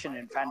viable option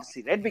in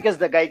fantasy, right? Because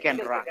the guy can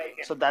run.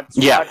 So that's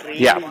what really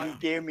he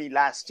gave me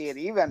last year.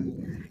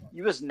 Even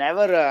he was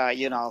never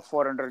a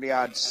 400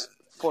 yards,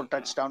 4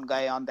 touchdown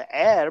guy on the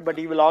air, but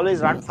he will always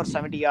run for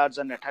 70 yards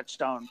and a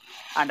touchdown,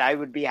 and I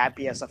would be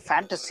happy as a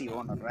fantasy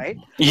owner, right?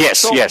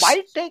 Yes, yes.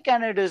 My take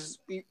on it is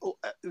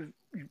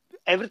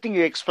everything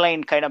you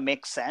explained kind of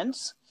makes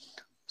sense.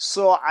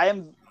 So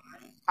I'm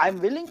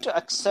willing to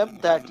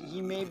accept that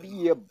he may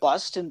be a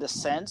bust in the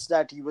sense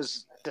that he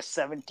was the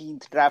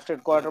 17th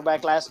drafted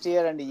quarterback last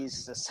year and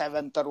he's the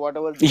 7th or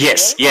whatever.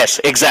 Yes,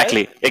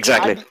 exactly, right?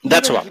 Exactly. And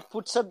that's what he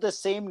puts up the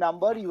same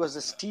number. He was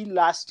a steal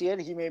last year.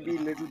 He may be a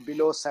little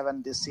below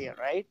 7 this year,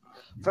 right?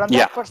 From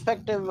that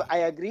perspective, I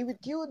agree with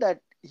you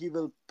that he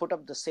will put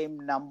up the same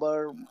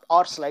number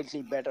or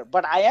slightly better.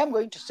 But I am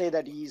going to say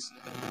that he's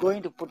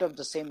going to put up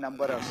the same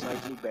number or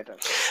slightly better.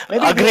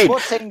 Maybe we're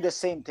both saying the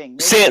same thing.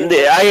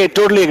 I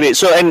totally agree.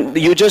 So, and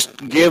you just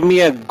gave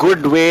me a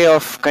good way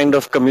of kind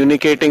of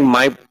communicating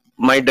my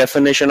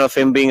definition of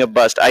him being a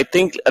bust. I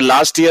think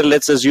last year,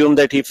 let's assume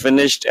that he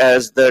finished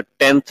as the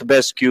 10th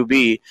best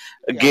QB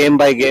game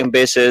by game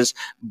basis,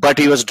 but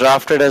he was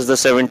drafted as the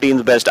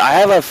 17th best. I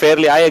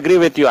agree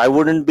with you. I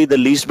wouldn't be the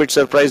least bit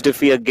surprised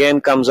if he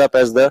again comes up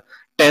as the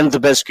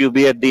 10th best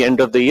QB at the end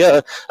of the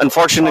year.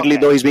 Unfortunately,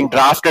 though, he's being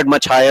drafted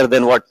much higher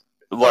than what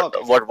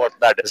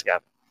that is. Yeah.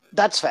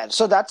 That's fair.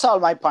 So that's all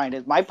my point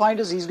is. My point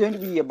is he's going to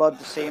be about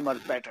the same or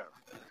better.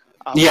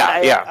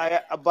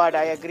 But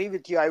I agree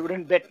with you. I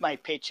wouldn't bet my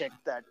paycheck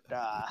that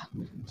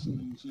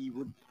he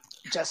would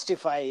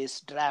justify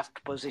his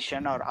draft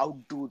position or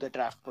outdo the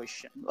draft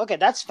position. Okay,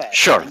 that's fair.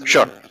 Sure.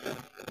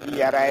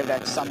 We arrived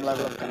at some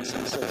level of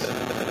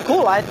consensus.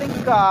 Cool. I think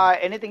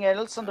anything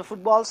else on the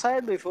football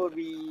side before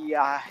we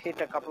hit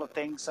a couple of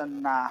things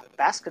on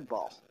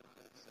basketball?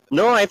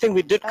 No, I think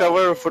we did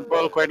cover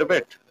football quite a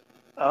bit.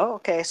 Oh,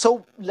 okay.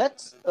 So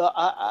let's.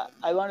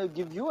 I want to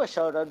give you a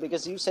shout out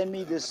because you sent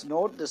me this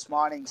note this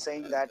morning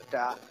saying that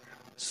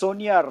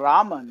Sonia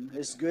Raman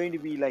is going to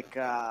be like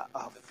a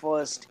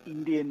first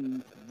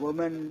Indian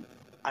woman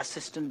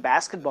assistant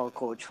basketball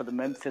coach for the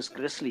Memphis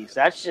Grizzlies.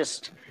 That's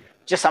just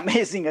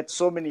amazing at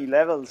so many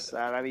levels.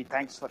 Ravi,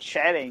 thanks for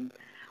sharing.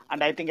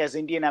 And I think as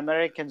Indian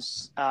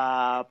Americans,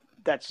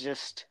 that's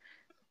just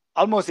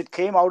almost it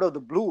came out of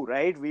the blue,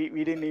 right? We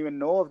didn't even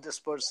know of this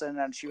person,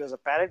 and she was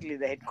apparently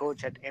the head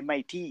coach at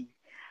MIT,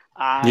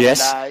 and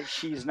Yes.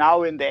 she's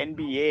now in the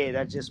NBA.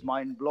 That's just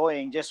mind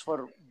blowing. Just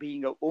for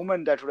being a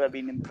woman, that would have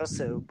been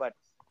impressive, but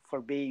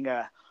for being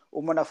a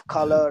woman of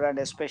color and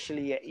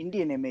especially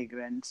Indian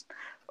immigrants,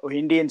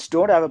 Indians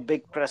don't have a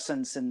big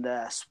presence in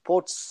the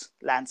sports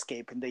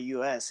landscape in the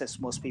US, as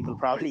most people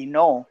probably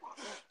know.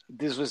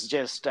 This was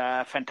just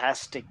a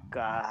fantastic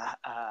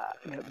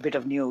bit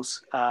of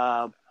news.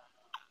 Any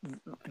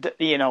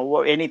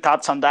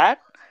thoughts on that?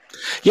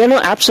 Yeah, no,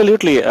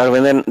 absolutely,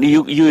 Arvind. And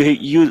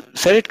you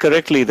said it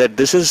correctly that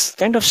this is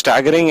kind of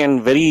staggering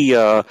and very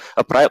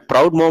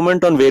proud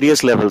moment on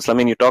various levels. I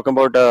mean, you talk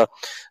about a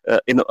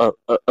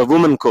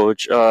woman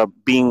coach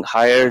being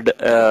hired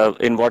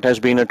in what has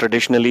been a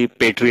traditionally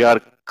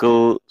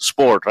patriarchal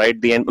sport, right?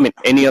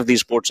 Any of these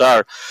sports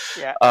are.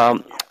 Yeah.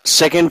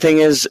 Second thing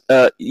is,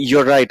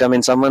 you're right. I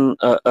mean,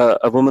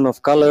 a woman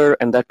of color,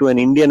 and that to an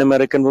Indian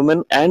American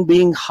woman, and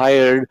being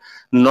hired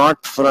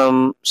not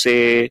from,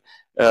 say,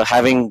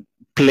 having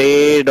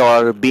played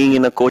or being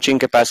in a coaching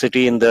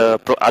capacity in the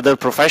other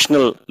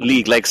professional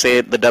league, like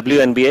say the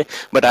WNBA,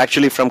 but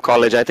actually from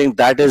college. I think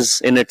that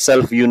is in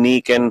itself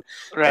unique and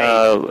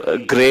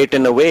great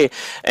in a way.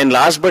 And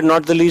last but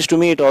not the least, to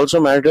me, it also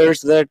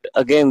matters that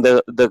again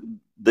the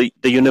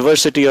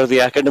university or the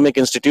academic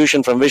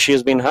institution from which she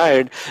has been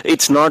hired,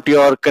 it's not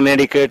your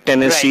Connecticut,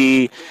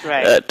 Tennessee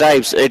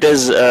types. It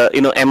is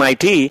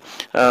MIT,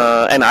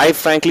 and I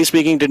frankly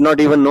speaking did not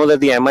even know that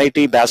the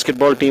MIT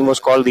basketball team was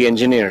called the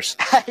Engineers.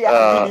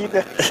 Yeah, me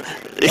neither.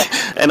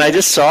 And I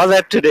just saw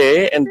that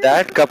today, and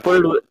that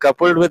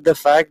coupled with the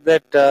fact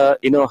that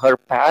her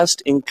past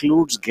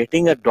includes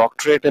getting a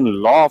doctorate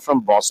in law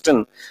from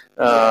Boston.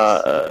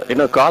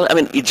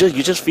 You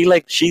just feel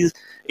like she's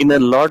in a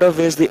lot of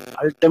ways the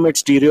ultimate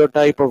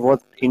stereotype of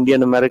what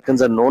Indian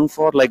Americans are known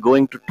for, like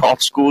going to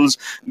top schools,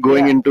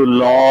 going into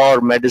law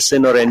or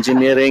medicine or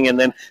engineering, and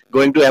then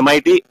going to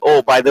MIT.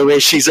 Oh, by the way,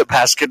 she's a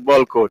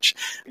basketball coach.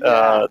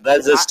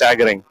 That's just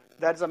staggering.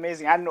 That's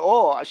amazing. And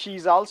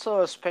she's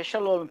also a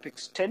Special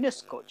Olympics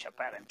tennis coach,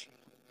 apparently.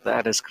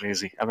 That is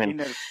crazy. I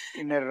mean,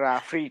 in her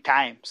free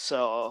time.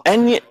 So,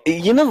 and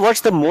you know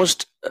what's the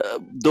most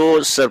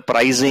though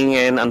surprising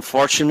and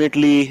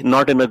unfortunately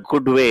not in a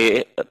good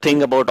way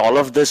thing about all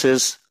of this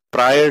is,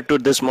 prior to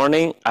this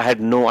morning, I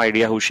had no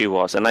idea who she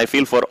was, and I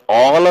feel for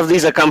all of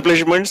these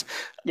accomplishments,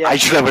 I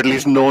should have at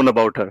least known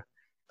about her.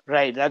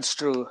 Right, that's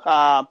true.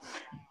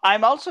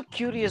 I'm also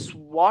curious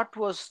what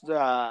is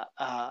the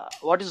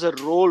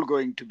role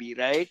going to be,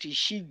 right? Is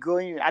she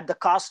going, at the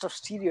cost of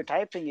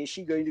stereotyping, is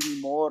she going to be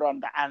more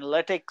on the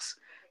analytics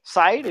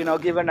side,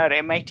 given her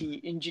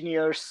MIT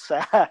engineers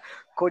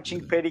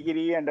coaching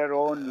pedigree and her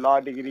own law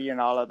degree and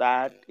all of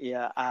that?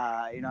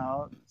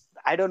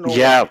 I don't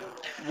know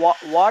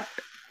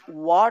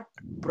what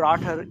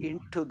brought her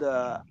into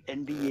the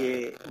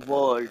NBA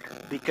world,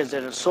 because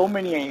there are so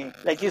many,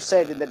 like you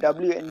said, in the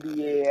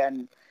WNBA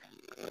and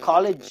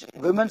college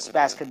women's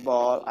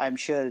basketball. I'm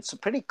sure it's a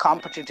pretty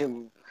competitive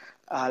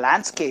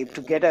landscape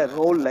to get a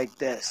role like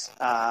this,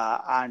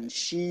 and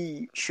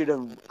she should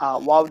have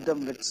wowed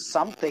them with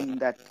something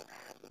that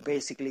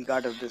basically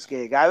got her this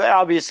gig. I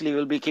obviously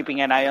will be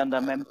keeping an eye on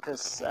the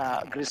Memphis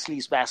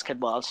Grizzlies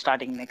basketball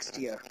starting next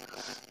year,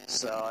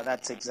 so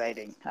that's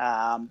exciting.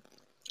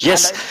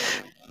 Yes.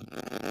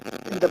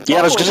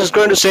 I was just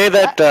going to say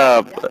that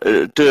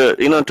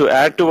to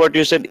add to what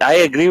you said, I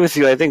agree with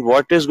you. I think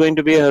what is going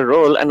to be her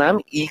role, and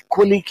I'm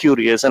equally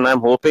curious, and I'm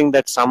hoping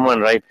that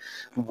someone, right,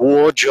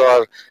 Woj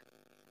or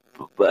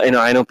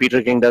I know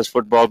Peter King does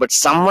football, but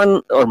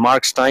someone, or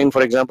Mark Stein,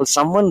 for example,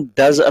 someone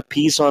does a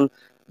piece on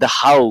the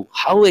how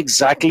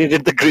exactly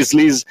did the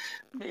Grizzlies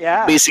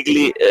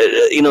basically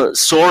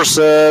source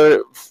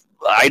her,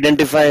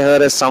 identify her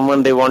as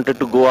someone they wanted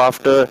to go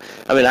after.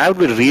 I mean, I would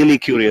be really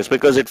curious,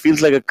 because it feels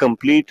like a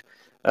complete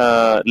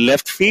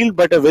left field,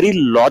 but a very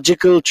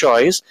logical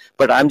choice.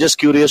 But I'm just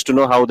curious to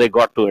know how they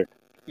got to it.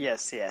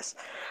 Yes.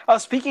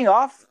 Speaking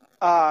of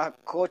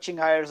coaching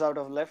hires out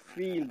of left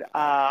field,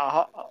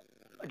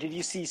 did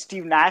you see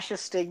Steve Nash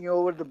is taking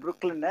over the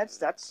Brooklyn Nets?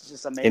 That's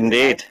just amazing.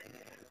 Indeed.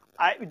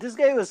 This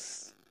guy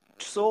was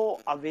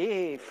so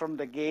away from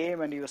the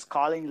game, and he was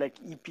calling like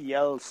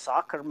EPL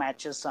soccer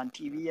matches on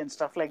TV and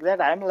stuff like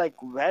that. I'm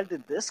like, where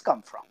did this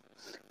come from?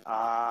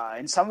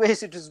 In some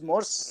ways, it is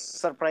more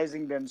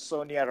surprising than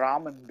Sonia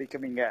Raman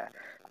becoming a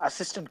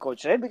assistant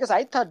coach, right? Because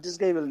I thought this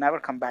guy will never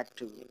come back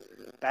to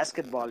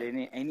basketball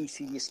in any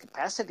serious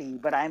capacity,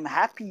 but I'm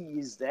happy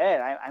he's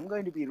there. I'm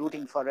going to be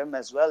rooting for him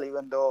as well,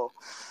 even though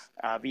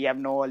we have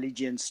no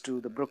allegiance to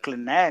the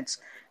Brooklyn Nets.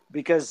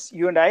 because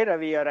you and I,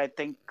 Ravi, are, I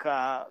think,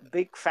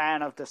 big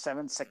fan of the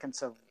 7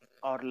 seconds of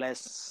or less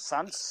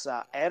Suns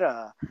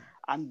era.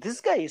 And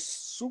this guy is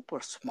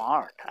super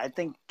smart. I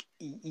think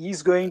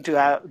he's going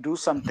to do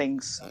some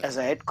things as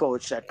a head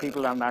coach that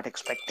people are not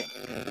expecting.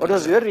 What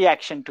was your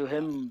reaction to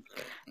him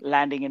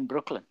landing in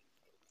Brooklyn?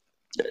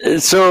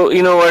 So,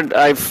 you know what,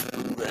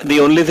 the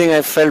only thing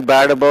I felt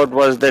bad about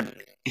was that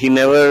he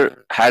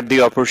never had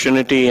the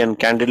opportunity, and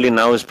candidly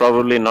now is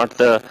probably not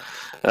the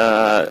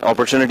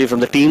opportunity from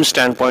the team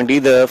standpoint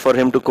either for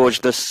him to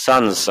coach the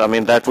Suns. I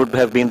mean, that would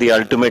have been the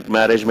ultimate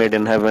marriage made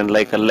in heaven,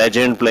 like a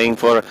legend playing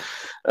for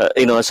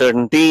a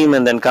certain team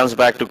and then comes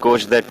back to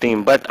coach that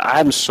team. But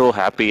I'm so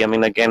happy. I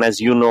mean, again, as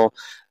you know,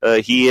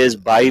 he is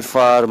by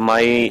far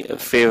my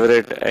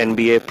favorite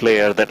NBA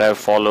player that I've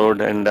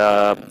followed, and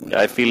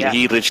I feel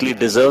he richly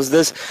deserves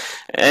this.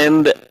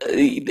 And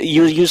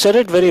you said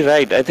it very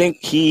right. I think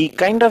he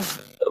kind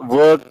of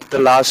worked the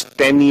last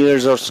 10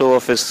 years or so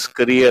of his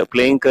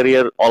playing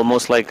career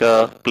almost like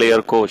a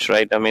player coach,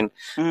 right? I mean,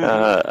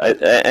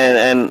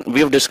 and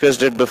we've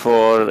discussed it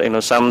before,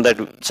 some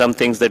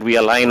things that we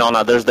align on,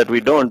 others that we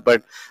don't,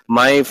 but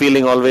my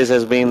feeling always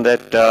has been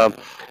that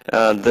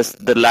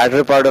the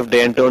latter part of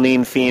D'Antoni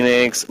in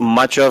Phoenix,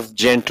 much of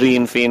Gentry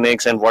in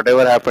Phoenix, and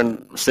whatever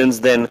happened since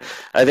then,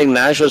 I think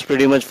Nash was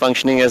pretty much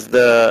functioning as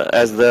the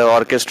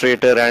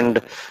orchestrator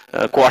and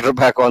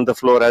quarterback on the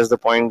floor, as the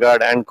point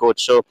guard and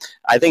coach. So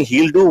I think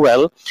he'll do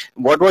well.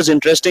 What was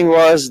interesting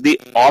was the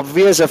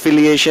obvious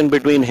affiliation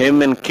between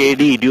him and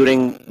KD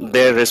during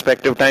their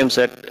respective times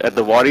at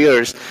the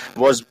Warriors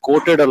was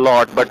quoted a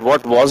lot, but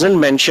what wasn't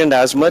mentioned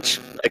as much,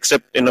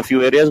 except in a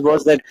few areas,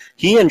 was that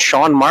he and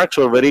Sean Marks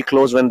were very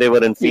close when they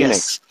were in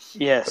Phoenix.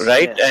 Yes.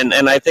 Right? Yes.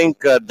 And I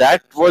think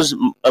that was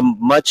a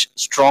much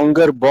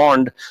stronger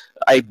bond,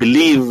 I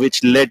believe,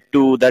 which led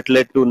to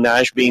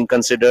Nash being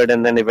considered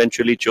and then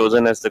eventually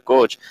chosen as the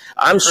coach.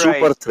 I'm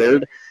super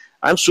thrilled.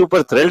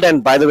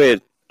 And by the way,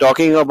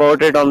 talking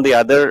about it on the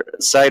other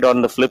side,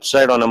 on the flip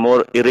side, on a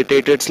more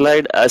irritated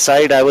side,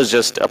 I was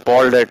just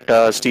appalled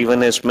at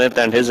Stephen A. Smith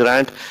and his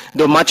rant,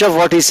 though much of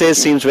what he says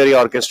seems very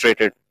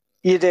orchestrated.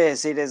 It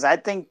is. I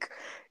think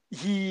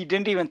he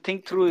didn't even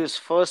think through his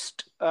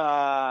first,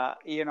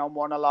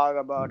 monologue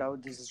about how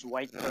this is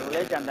white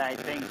privilege, and I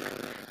think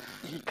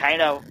he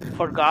kind of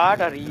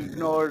forgot or he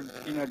ignored,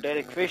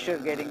 Derek Fisher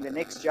getting the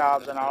Knicks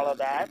jobs and all of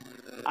that.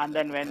 And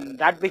then when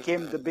that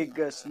became the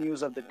biggest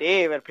news of the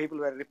day, where people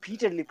were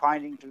repeatedly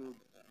pointing to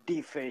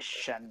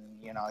D-Fish and,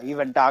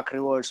 even Doc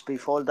Rivers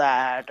before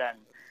that, and,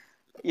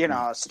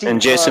 Steve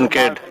and Jason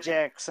Kidd.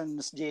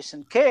 Jackson's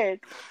Jason Kidd.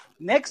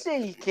 Next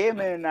day he came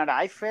in and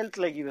I felt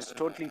like he was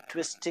totally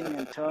twisting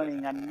and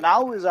turning. And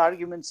now his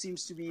argument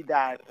seems to be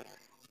that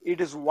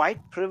it is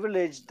white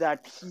privilege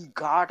that he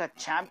got a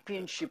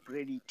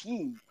championship-ready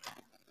team,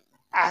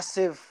 as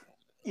if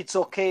it's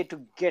okay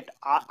to get...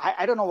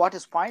 I don't know what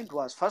his point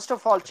was. First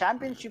of all,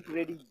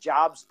 championship-ready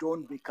jobs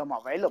don't become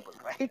available,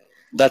 right?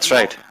 That's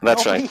right.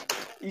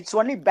 It's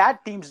only bad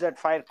teams that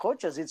fire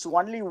coaches. It's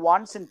only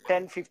once in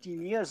 10,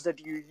 15 years that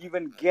you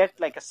even get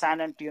like a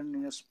San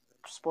Antonio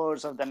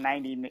Spurs of the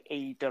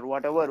 1998 or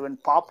whatever, when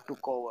Pop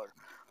took over,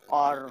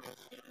 or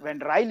when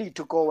Riley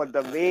took over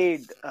the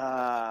Wade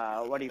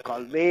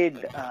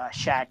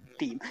Shaq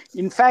team.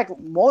 In fact,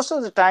 most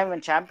of the time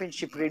when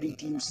championship ready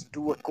teams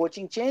do a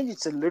coaching change,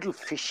 it's a little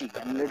fishy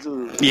and a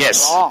little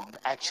wrong,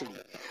 actually.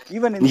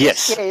 Even in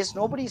this case,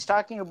 nobody's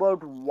talking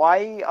about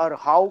why or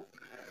how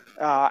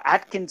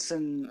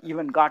Atkinson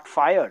even got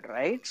fired,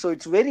 right? So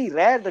it's very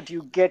rare that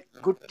you get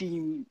good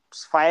teams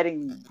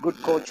firing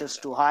good coaches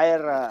to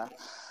hire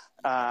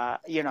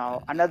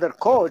another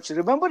coach.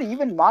 Remember,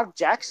 even Mark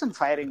Jackson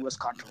firing was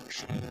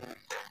controversial.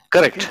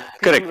 Correct.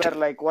 People were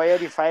like, why are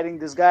you firing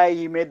this guy?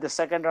 He made the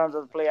second round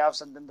of the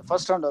playoffs and then the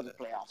first round of the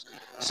playoffs.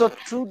 So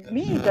to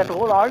me, that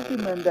whole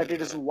argument that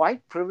it is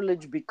white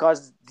privilege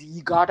because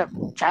he got a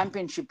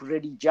championship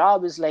ready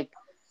job is like,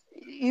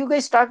 you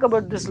guys talk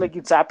about this like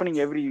it's happening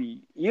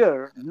every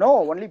year.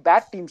 No, only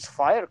bad teams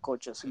fire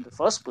coaches in the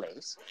first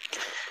place.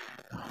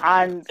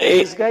 And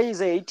this guy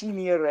is an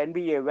 18-year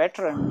NBA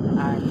veteran,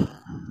 and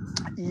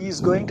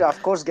he's going to,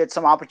 of course, get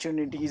some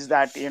opportunities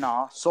that,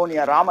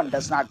 Sonia Raman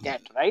does not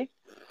get, right?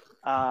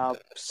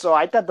 So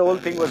I thought the whole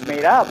thing was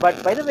made up.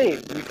 But by the way,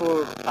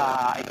 before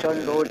I turn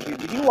it over to you,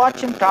 did you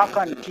watch him talk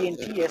on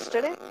TNT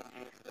yesterday?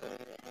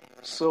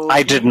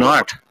 I did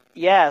not.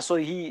 Yeah, so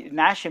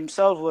Nash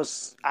himself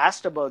was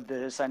asked about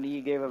this, and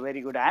he gave a very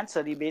good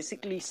answer. He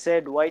basically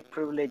said white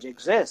privilege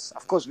exists.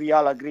 Of course, we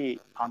all agree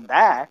on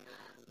that.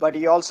 But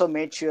he also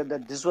made sure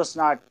that this was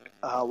not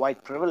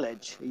white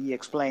privilege. He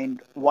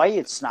explained why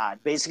it's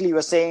not. Basically, he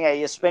was saying,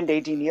 I spent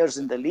 18 years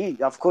in the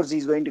league. Of course,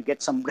 he's going to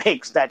get some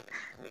breaks that,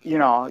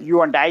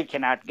 you and I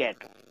cannot get,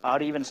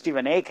 or even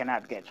Stephen A.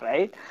 cannot get,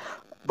 right?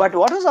 But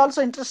what was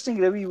also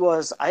interesting, Ravi,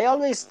 was I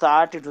always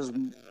thought it was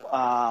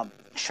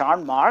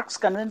Sean Marks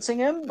convincing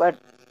him, but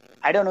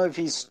I don't know if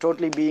he's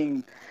totally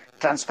being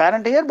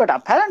transparent here, but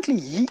apparently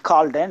he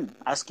called in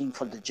asking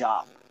for the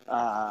job.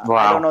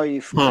 I don't know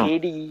if Wow.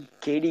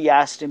 KD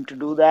asked him to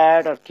do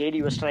that, or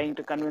KD was trying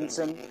to convince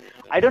him.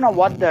 I don't know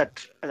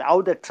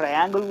how the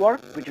triangle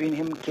worked between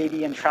him,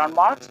 KD, and Sean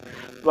Marks,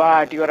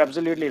 but you are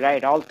absolutely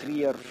right. All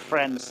three are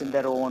friends in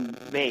their own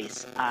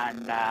ways,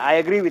 and I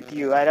agree with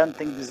you. I don't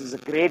think this is a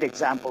great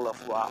example of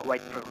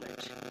white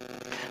privilege.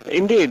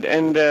 Indeed,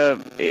 and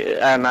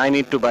I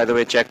need to, by the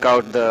way, check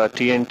out the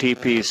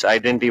TNT piece. I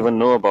didn't even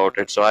know about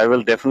it, so I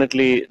will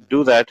definitely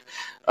do that.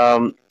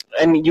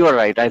 And you are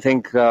right. I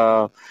think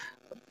what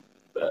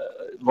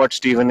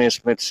Stephen A.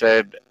 Smith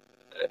said,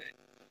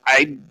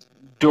 I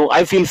do.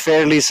 I feel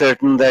fairly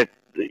certain that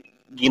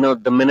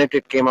the minute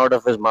it came out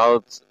of his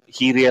mouth,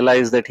 he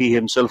realized that he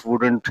himself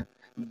wouldn't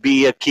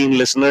be a keen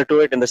listener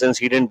to it. In the sense,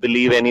 he didn't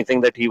believe anything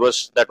that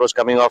was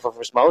coming off of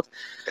his mouth.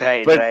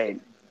 Right, But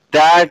right.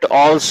 that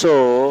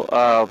also,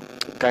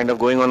 kind of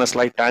going on a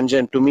slight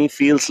tangent, to me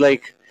feels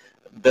like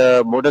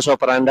the modus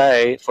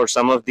operandi for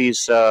some of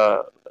these,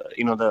 the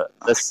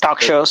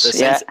Talk shows,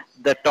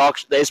 the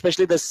talks,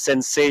 especially the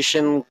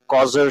sensation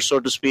causers, so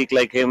to speak,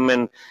 like him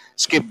and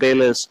Skip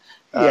Bayless.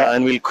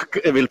 And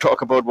we'll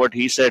talk about what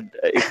he said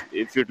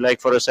if you'd like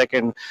for a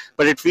second.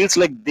 But it feels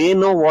like they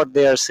know what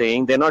they are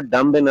saying. They're not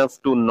dumb enough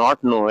to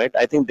not know it.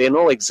 I think they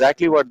know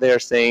exactly what they are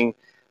saying,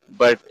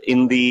 but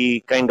in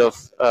the kind of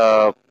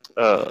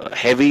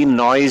heavy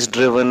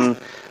noise-driven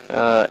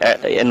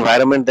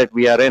environment that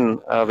we are in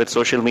with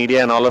social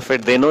media and all of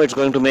it, they know it's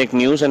going to make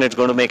news and it's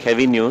going to make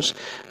heavy news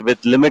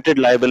with limited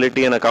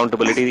liability and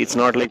accountability. It's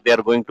not like they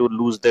are going to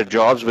lose their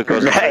jobs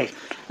because of it.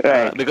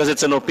 Right. Because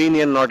it's an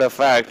opinion, not a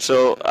fact.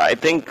 So I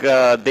think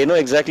they know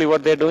exactly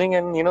what they're doing,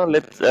 and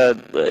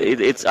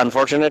it's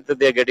unfortunate that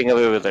they're getting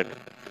away with it.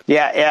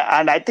 Yeah,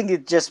 and I think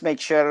it just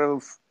makes sure a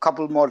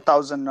couple more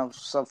thousand of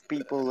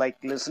people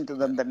listen to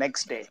them the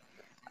next day.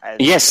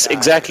 Yes,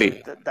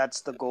 exactly. That's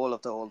the goal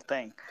of the whole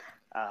thing.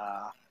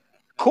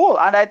 Cool.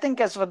 And I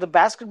think as for the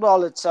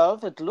basketball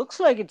itself, it looks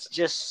like it's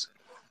just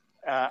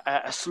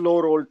a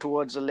slow roll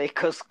towards the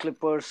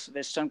Lakers-Clippers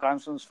Western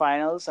Conference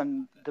Finals,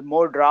 and the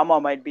more drama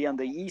might be on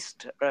the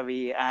East,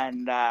 Ravi.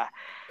 And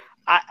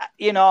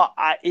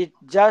it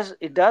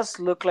does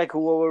look like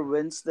whoever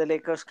wins the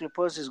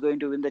Lakers-Clippers is going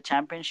to win the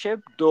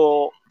championship.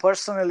 Though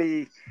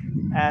personally,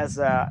 as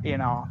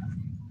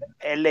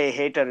LA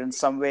hater in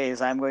some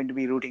ways, I'm going to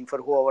be rooting for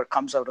whoever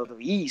comes out of the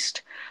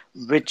East,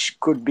 which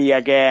could be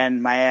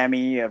again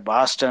Miami or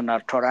Boston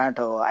or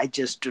Toronto. I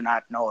just do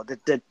not know.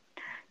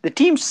 The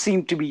teams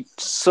seem to be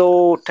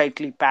so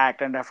tightly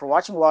packed, and after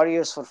watching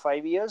Warriors for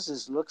 5 years,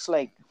 it looks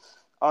like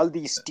all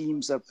these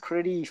teams are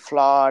pretty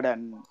flawed,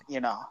 and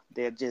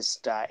they're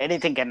just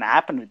anything can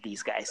happen with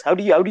these guys. How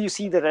do you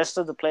see the rest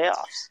of the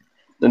playoffs?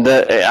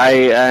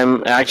 I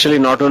am actually,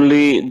 not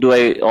only do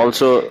I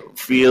also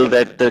feel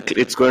that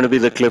it's going to be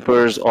the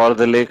Clippers or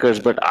the Lakers,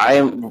 but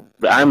I'm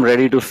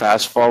ready to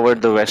fast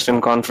forward the Western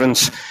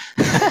Conference,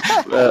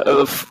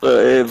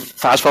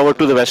 fast forward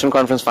to the Western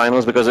Conference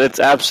Finals, because it's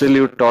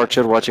absolute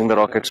torture watching the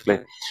Rockets play.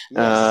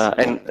 Yes.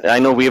 And I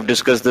know we have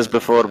discussed this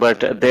before,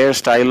 but their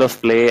style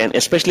of play, and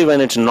especially when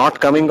it's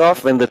not coming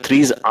off, when the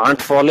threes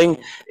aren't falling,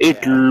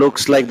 it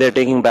looks like they're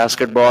taking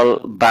basketball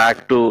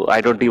back to,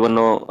 I don't even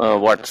know,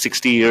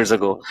 60 years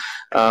ago.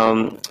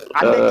 And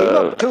they give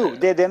up too.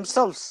 They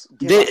themselves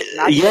give up.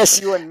 Not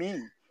just you and me.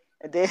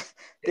 They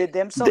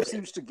themselves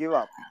seems to give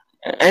up.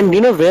 And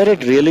where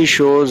it really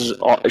shows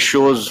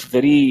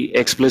very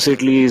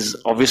explicitly is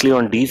obviously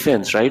on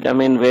defense, right? I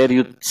mean, where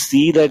you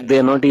see that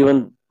they're not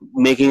even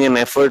making an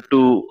effort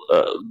to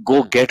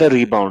go get a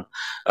rebound,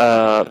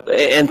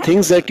 and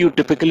things that you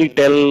typically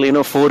tell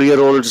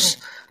 4-year-olds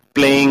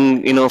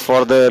playing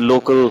for the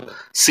local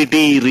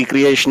city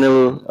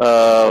recreational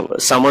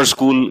summer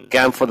school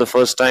camp for the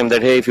first time,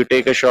 that hey, if you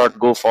take a shot,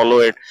 go follow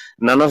it.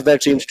 None of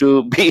that seems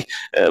to be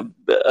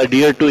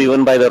adhered to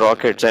even by the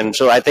Rockets. And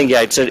so I think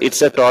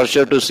it's a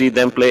torture to see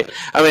them play.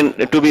 I mean,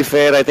 to be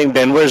fair, I think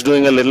Denver's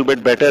doing a little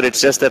bit better.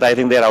 It's just that I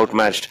think they're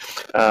outmatched.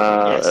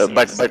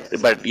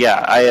 But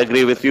yeah, I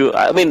agree with you.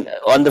 I mean,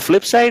 on the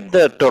flip side,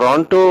 the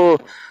Toronto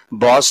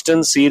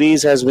Boston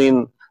series has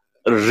been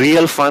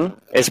real fun.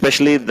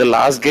 Especially the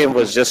last game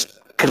was just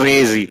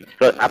crazy,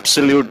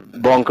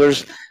 absolute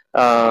bonkers.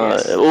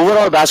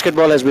 Overall,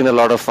 basketball has been a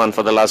lot of fun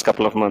for the last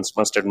couple of months,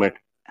 must admit.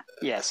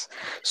 Yes.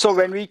 So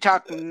when we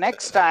talk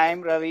next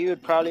time, Ravi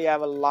would probably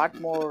have a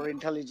lot more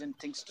intelligent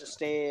things to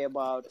say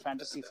about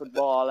fantasy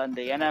football and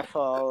the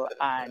NFL,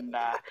 and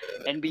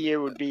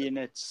NBA would be in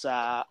its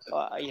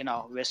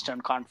Western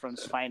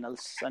Conference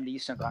Finals and the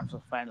Eastern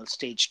Conference Finals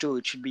stage 2.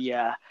 It should be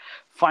a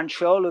fun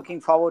show.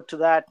 Looking forward to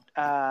that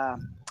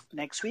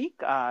next week.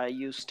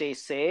 You stay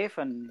safe,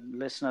 and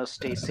listeners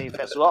stay safe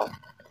as well.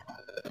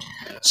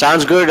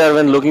 Sounds good,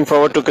 Arvind. Looking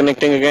forward to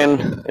connecting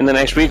again in the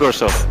next week or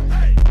so.